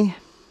pin here,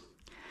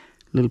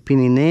 little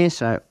pin in there,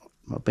 so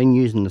I've been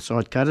using the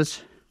side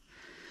cutters,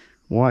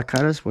 wire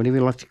cutters, whatever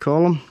you like to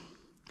call them.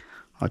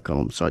 I call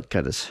them side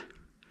cutters.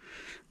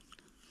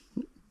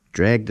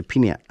 Drag the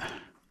pin out.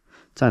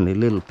 It's only a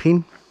little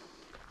pin.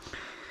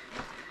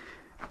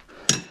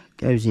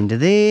 Goes into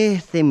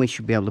there, then we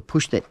should be able to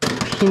push that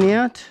pin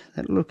out.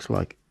 That looks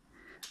like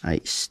a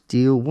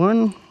steel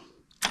one.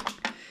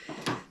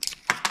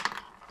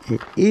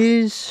 It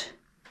is.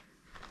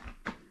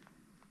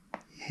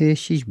 Yeah,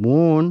 she's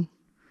worn.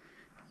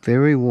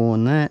 Very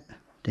worn, that.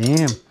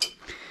 Damn.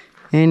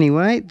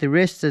 Anyway, the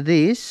rest of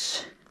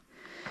this,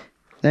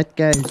 that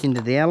goes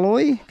into the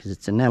alloy, because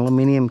it's an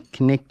aluminium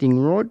connecting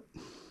rod.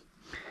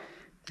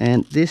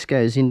 And this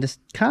goes into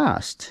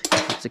cast.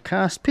 It's a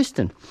cast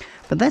piston.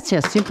 But that's how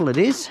simple it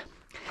is.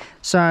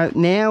 So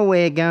now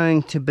we're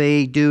going to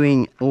be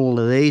doing all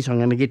of these. I'm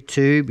going to get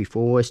 2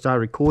 before I start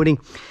recording.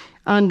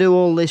 undo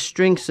all these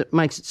strings. It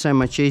makes it so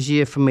much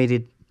easier for me to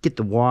get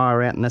the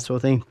wire out and that sort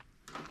of thing.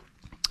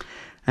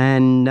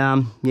 And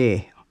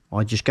yeah,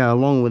 I just go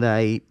along with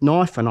a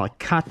knife and I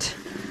cut.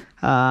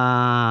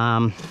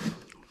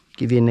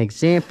 Give you an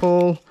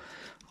example.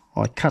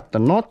 I cut the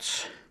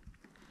knots.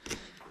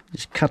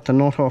 Just cut the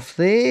knot off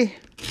there.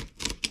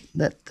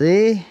 That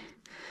there.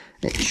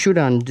 It should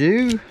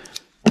undo.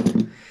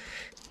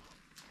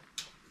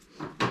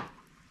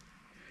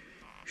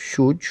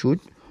 Should.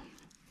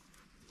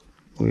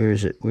 Where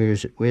is it?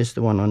 Where's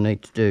the one I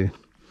need to do?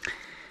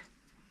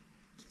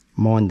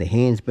 Mind the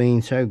hands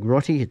being so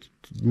grotty. It's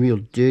a real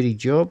dirty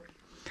job.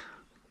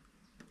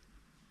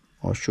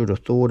 I should have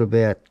thought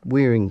about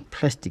wearing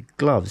plastic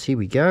gloves. Here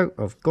we go.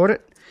 I've got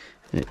it.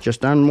 And it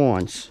just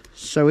unwinds.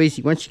 So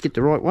easy once you get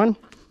the right one.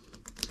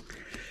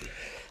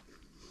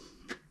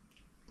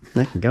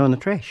 That can go in the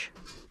trash.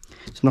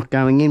 It's not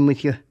going in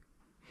with your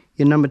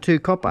number 2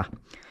 copper.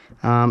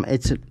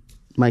 It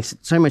makes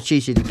it so much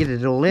easier to get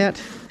it all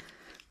out.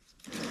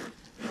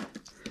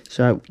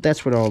 So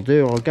that's what I'll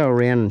do. I'll go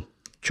around and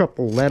chop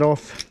all that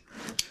off.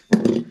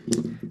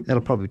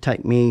 That'll probably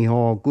take me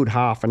a good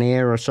half an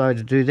hour or so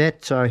to do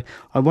that. So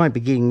I won't be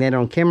getting that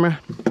on camera.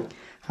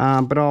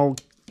 But I'll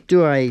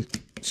do a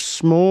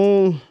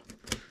small,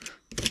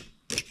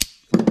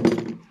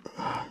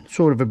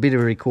 sort of a bit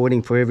of a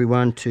recording for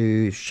everyone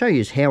to show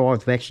you how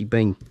I've actually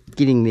been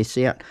getting this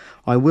out.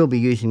 I will be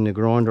using the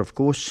grinder, of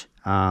course.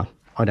 I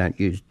don't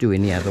do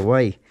any other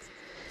way.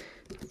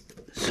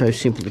 So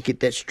simple to get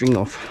that string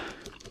off.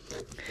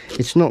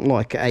 It's not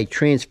like a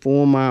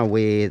transformer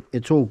where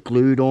it's all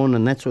glued on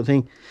and that sort of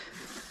thing.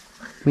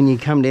 When you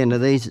come down to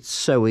these, it's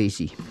so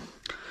easy.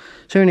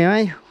 So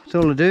anyway, that's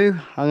all I do.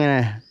 I'm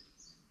going to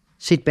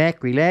sit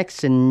back,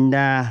 relax, and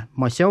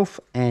myself,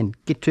 and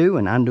get to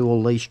and undo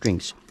all these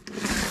strings.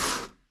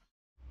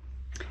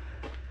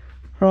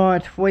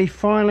 Right, we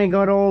finally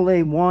got all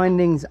the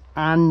windings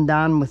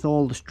undone with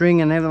all the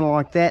string and everything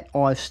like that.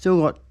 I've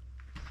still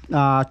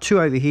got 2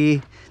 over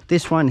here.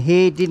 This one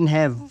here didn't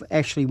have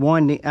actually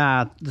winding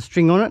the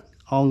string on it.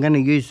 I'm going to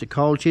use the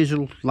cold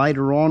chisel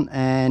later on,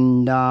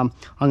 and I'm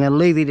going to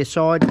leave it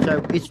aside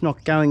so it's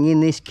not going in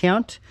this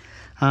count.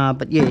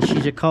 But yeah,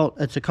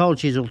 it's a cold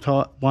chisel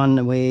type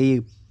one where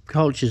you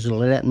cold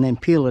chisel it out and then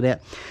peel it out.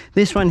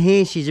 This one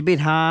here, she's a bit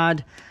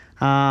hard.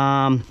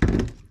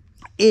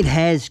 It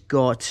has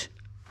got,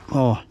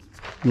 oh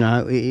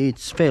no,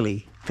 it's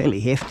fairly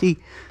hefty.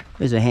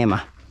 There's a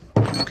hammer.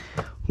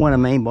 What I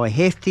mean by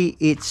hefty,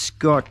 it's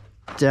got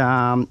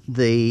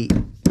the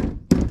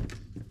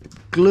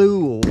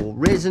glue or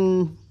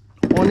resin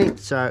on it,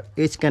 so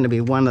it's going to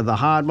be one of the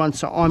hard ones.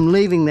 So I'm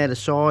leaving that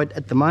aside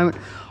at the moment.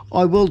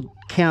 I will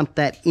count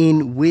that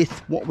in with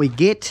what we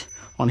get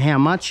on how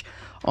much.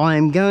 I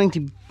am going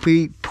to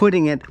be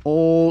putting it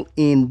all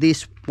in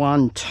this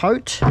one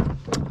tote.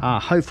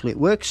 Hopefully it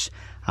works.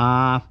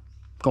 Got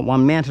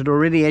one mounted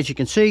already, as you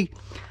can see,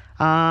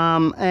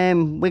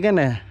 and we're going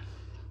to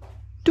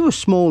do a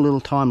small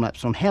little time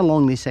lapse on how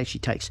long this actually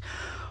takes.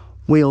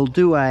 We'll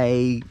do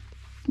a,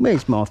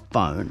 where's my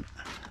phone,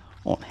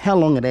 on how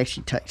long it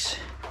actually takes.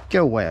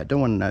 Go away, I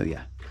don't want to know you,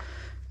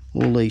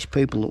 all these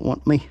people that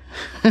want me.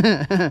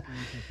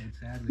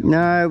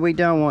 No, we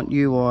don't want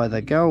you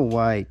either. Go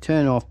away,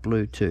 turn off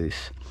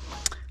Bluetooth.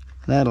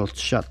 That'll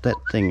shut that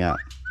thing up.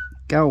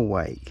 Go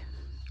away.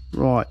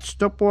 Right,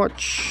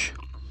 stopwatch.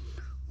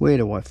 Where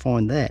do I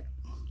find that?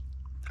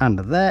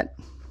 Under that.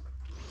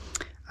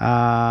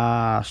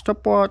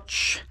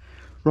 Stopwatch.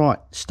 Right,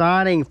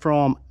 starting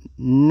from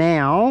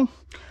now,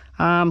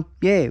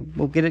 yeah,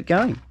 we'll get it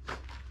going.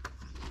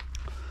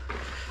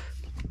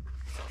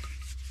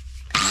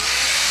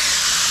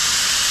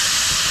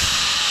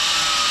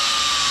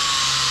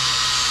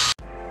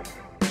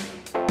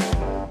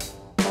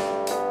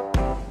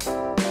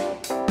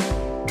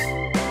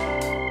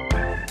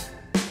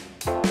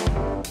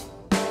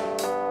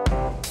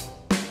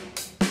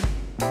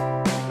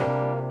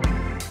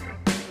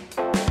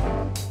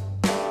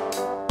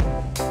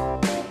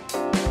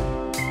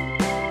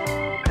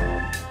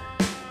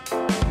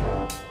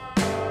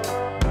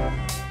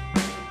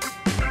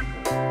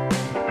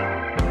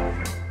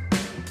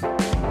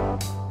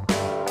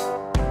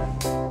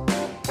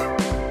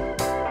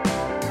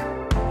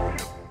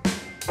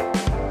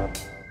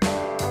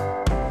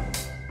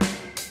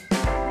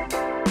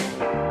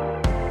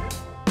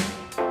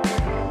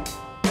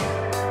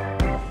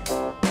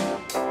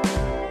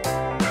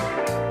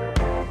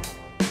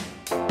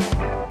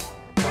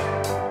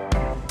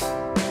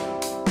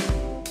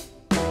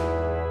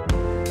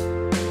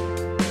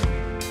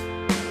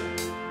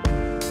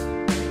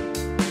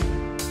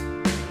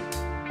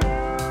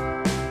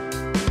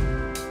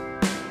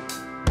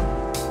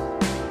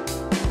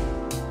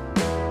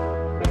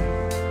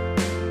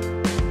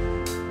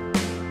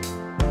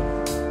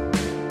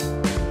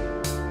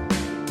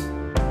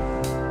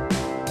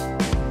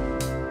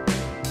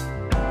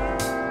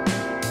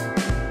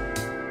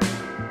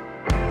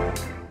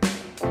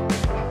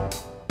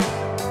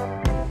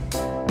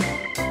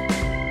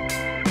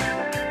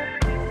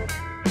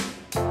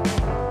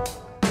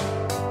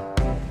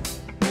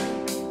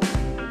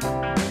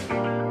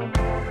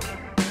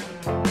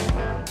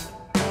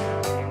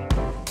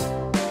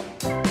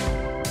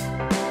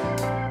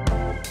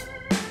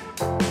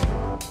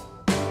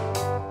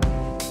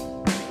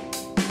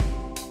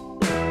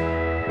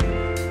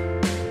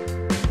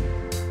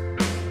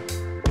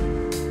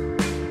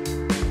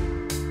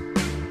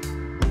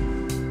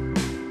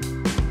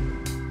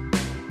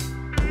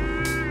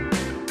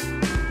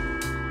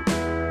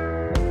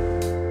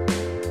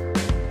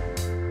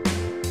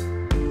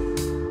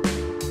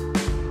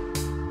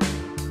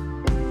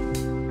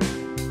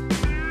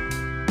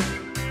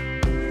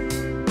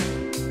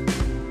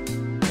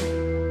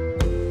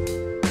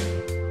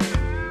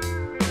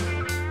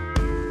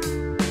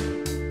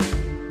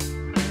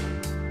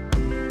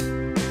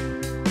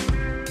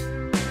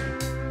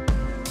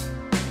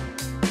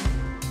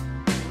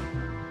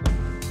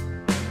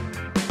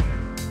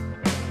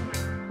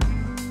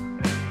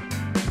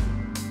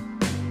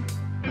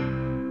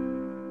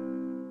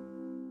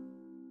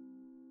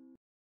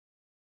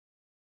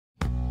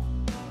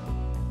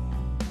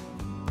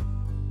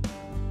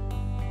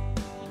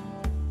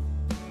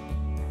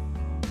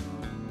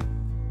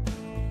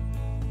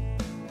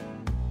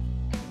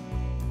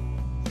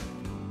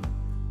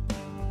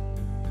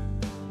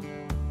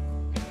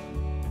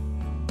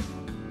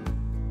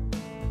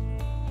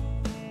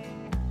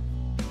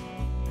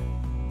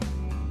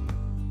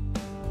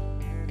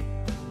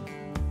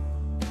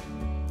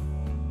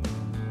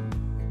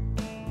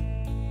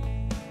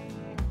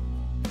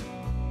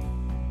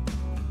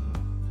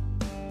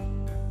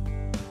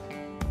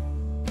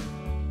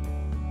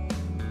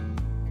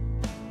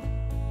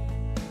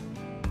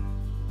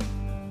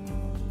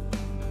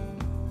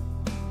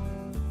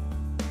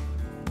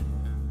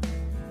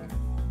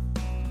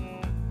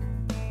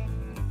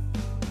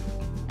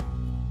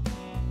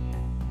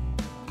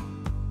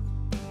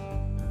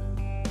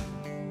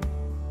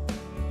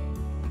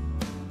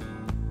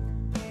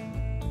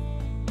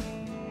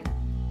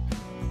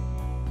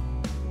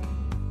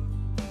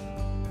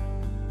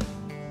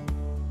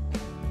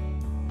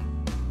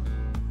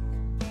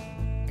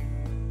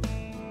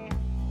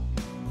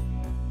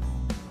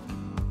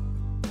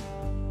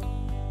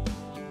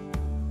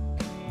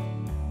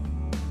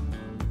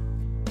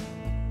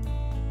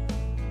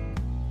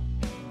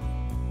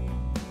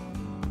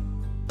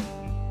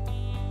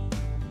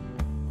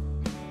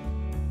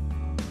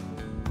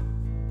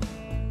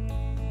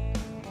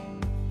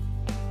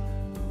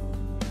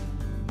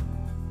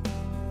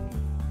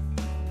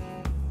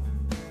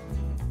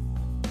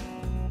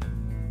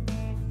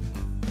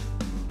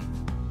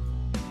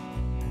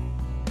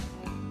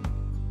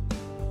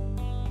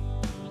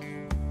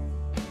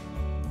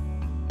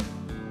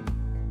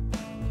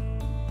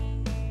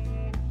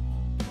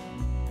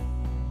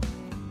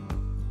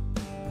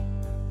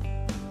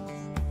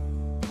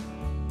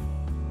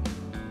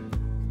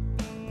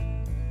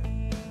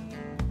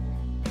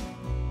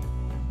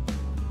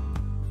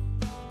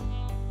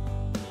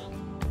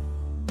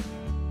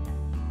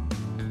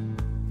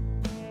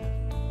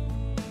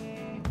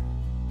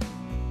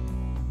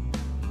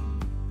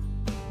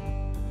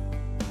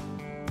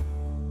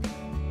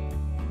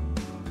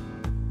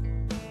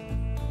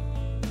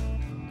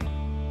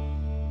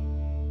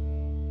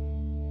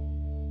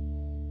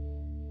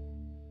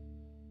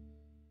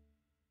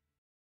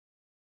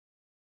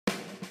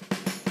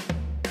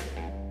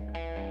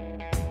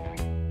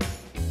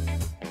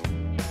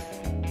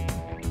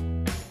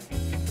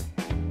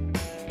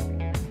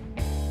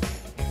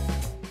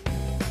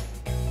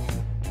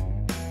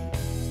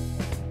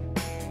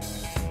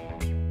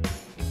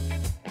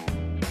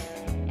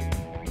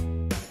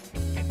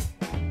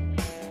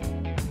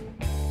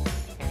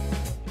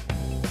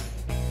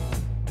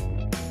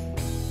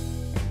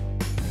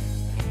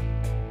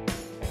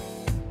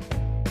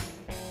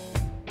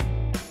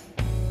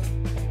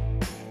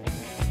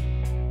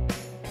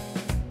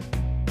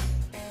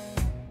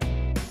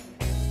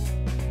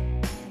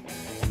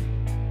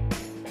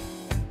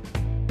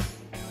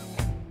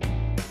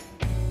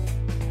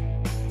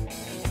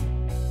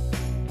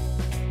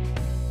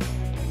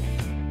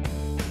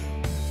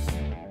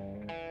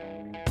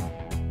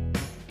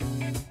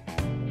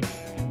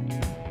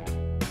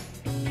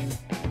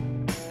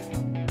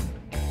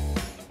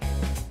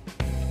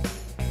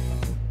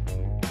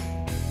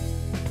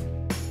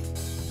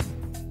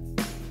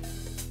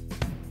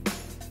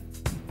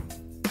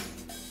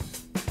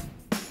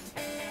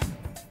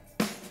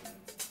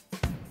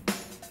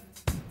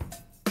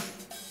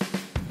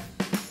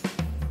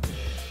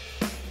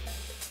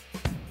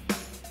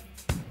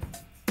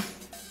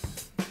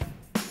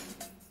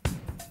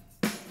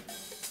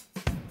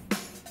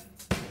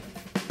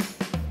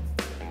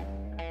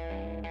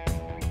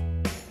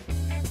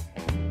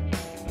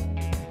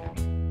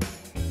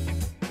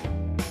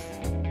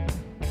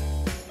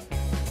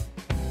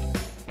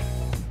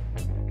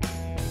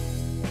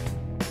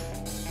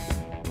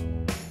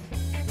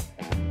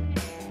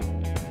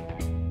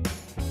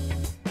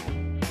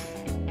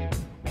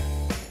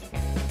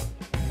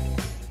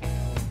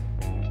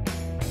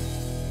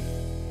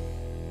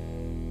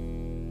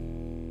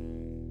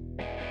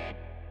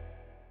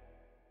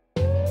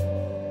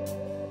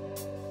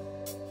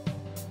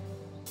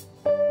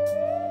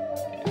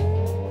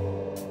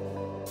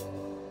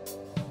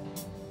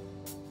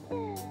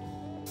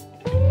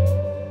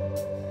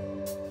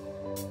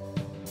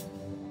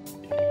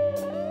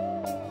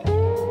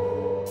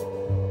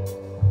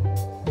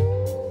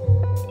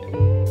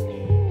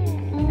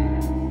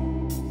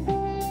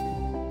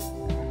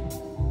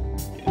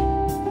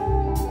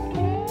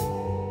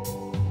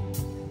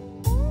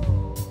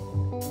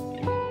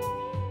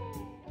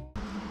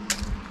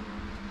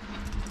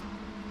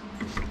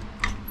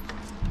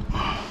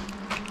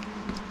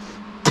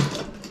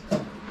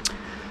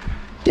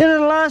 Down to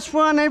the last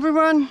one,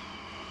 everyone.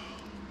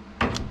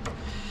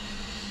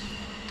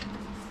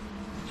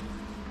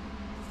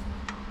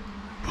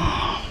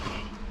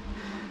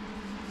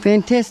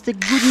 Fantastic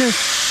goodness.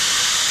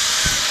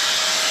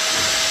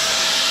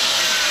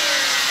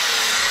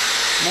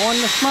 Mind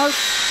the smoke.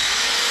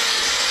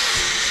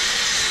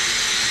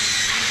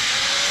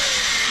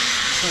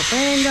 Got a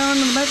fan going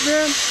in the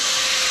background.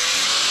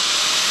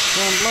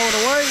 Try and blow it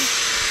away.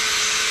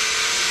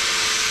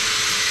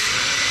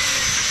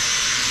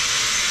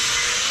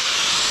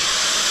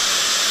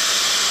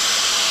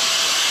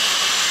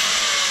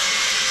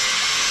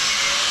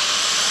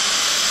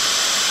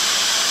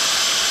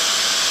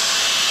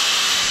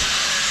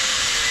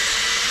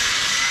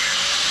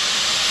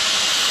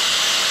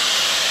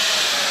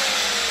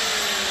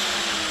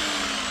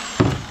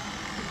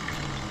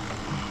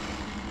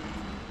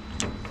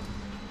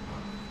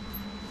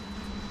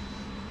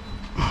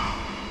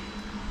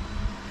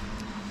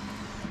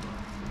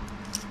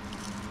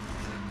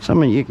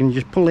 Some of you can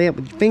just pull out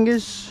with your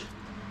fingers.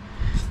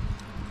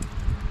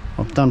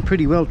 I've done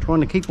pretty well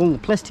trying to keep all the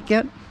plastic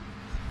out.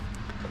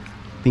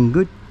 Been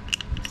good.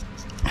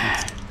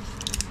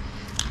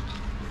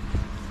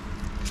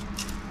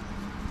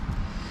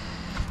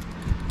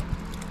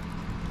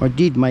 I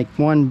did make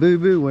one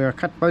boo-boo where I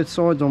cut both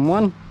sides on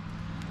one.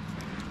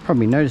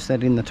 Probably noticed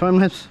that in the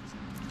time-lapse.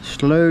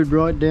 Slowed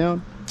right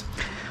down.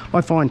 I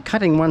find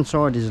cutting one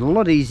side is a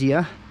lot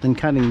easier than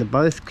cutting the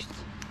both.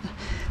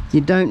 You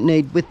don't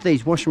need, with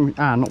these wash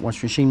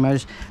machine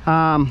motors,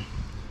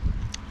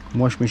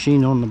 wash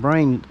machine on the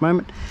brain at the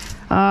moment,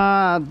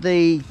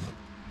 the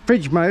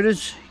fridge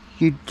motors,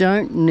 you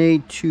don't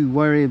need to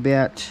worry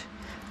about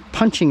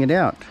punching it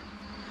out.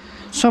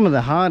 Some of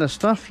the harder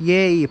stuff,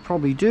 yeah, you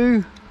probably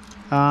do,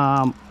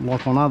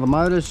 like on other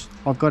motors.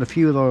 I've got a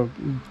few that I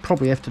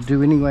probably have to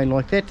do anyway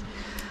like that,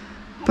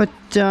 but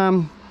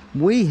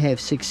we have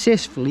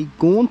successfully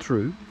gone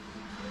through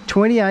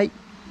 28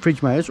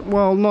 fridge motors.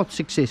 Well, not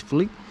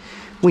successfully.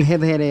 We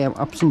have had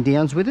our ups and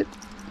downs with it,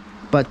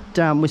 but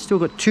we've still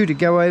got 2 to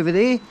go over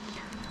there.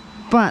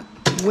 But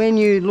when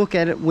you look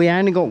at it, we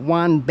only got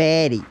one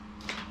baddie.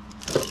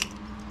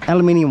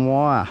 Aluminium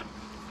wire.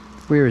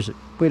 Where is it?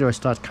 Where do I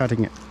start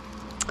cutting it?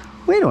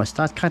 Where do I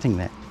start cutting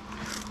that?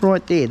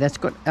 Right there, that's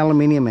got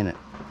aluminium in it.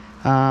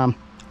 I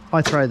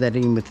throw that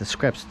in with the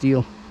scrap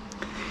steel.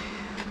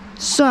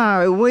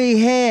 So we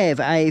have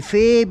a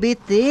fair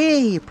bit there.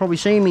 You've probably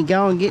seen me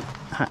go and get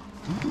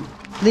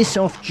this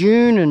off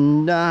June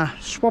and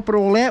swap it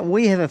all out.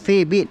 We have a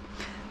fair bit.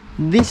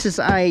 This is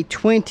a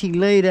 20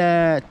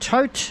 litre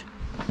tote.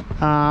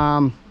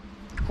 I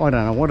don't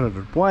know what it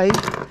would weigh.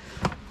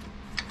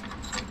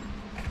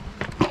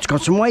 It's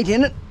got some weight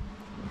in it.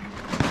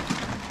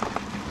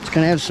 It's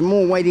going to have some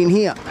more weight in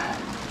here.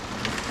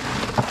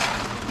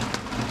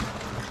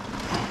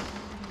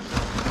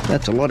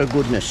 That's a lot of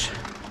goodness.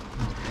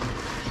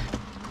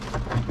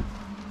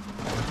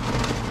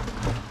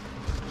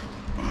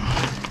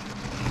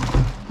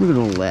 Look at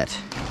all that.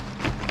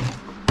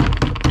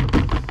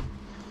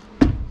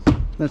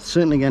 That's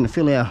certainly going to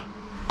fill our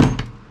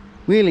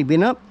wheelie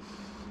bin up.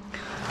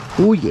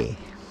 Oh yeah.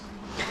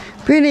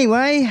 But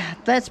anyway,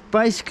 that's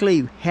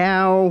basically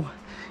how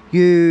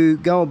you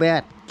go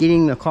about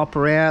getting the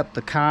copper out,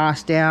 the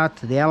cast out,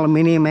 the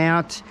aluminium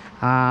out.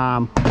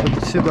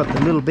 We've still got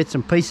the little bits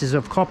and pieces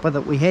of copper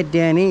that we had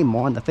down here.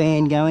 Mind the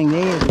fan going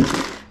there.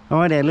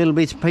 Alright, our little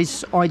bits and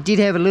pieces. I did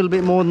have a little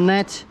bit more than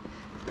that.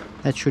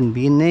 That shouldn't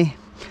be in there.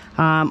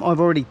 I've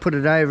already put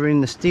it over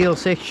in the steel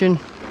section.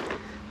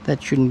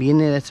 That shouldn't be in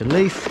there, that's a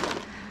leaf.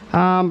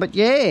 But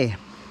yeah,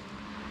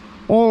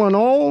 all in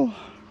all,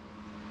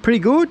 pretty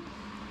good.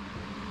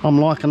 I'm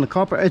liking the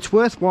copper. It's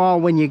worthwhile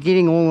when you're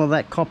getting all of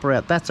that copper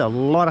out. That's a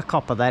lot of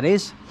copper, that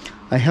is.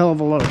 A hell of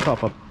a lot of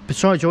copper.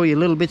 Besides all your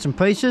little bits and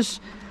pieces,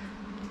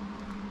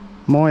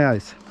 my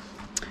oath.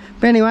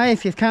 But anyway,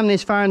 if you've come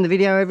this far in the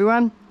video,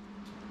 everyone,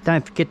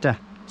 don't forget to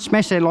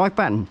smash that like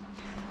button.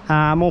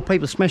 More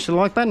people smash the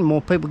like button,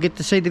 more people get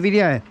to see the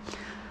video.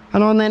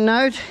 And on that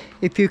note,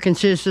 if you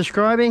consider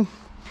subscribing,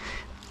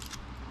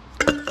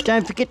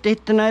 don't forget to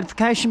hit the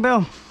notification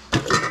bell.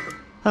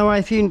 That way,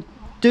 if you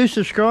do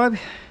subscribe,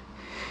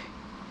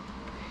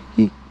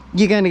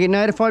 you're going to get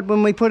notified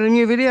when we put a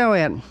new video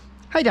out.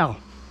 Hey, doll.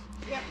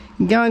 Yep.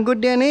 You going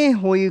good down there,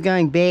 or are you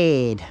going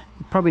bad?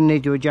 You probably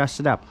need to adjust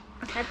it up.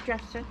 I've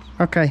adjusted.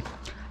 Okay.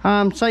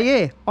 So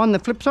yeah, on the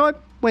flip side,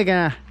 we're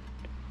going to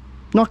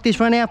knock this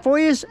one out for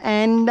you,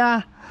 and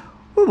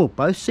we will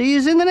both see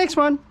you in the next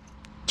one.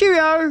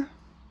 Cheerio!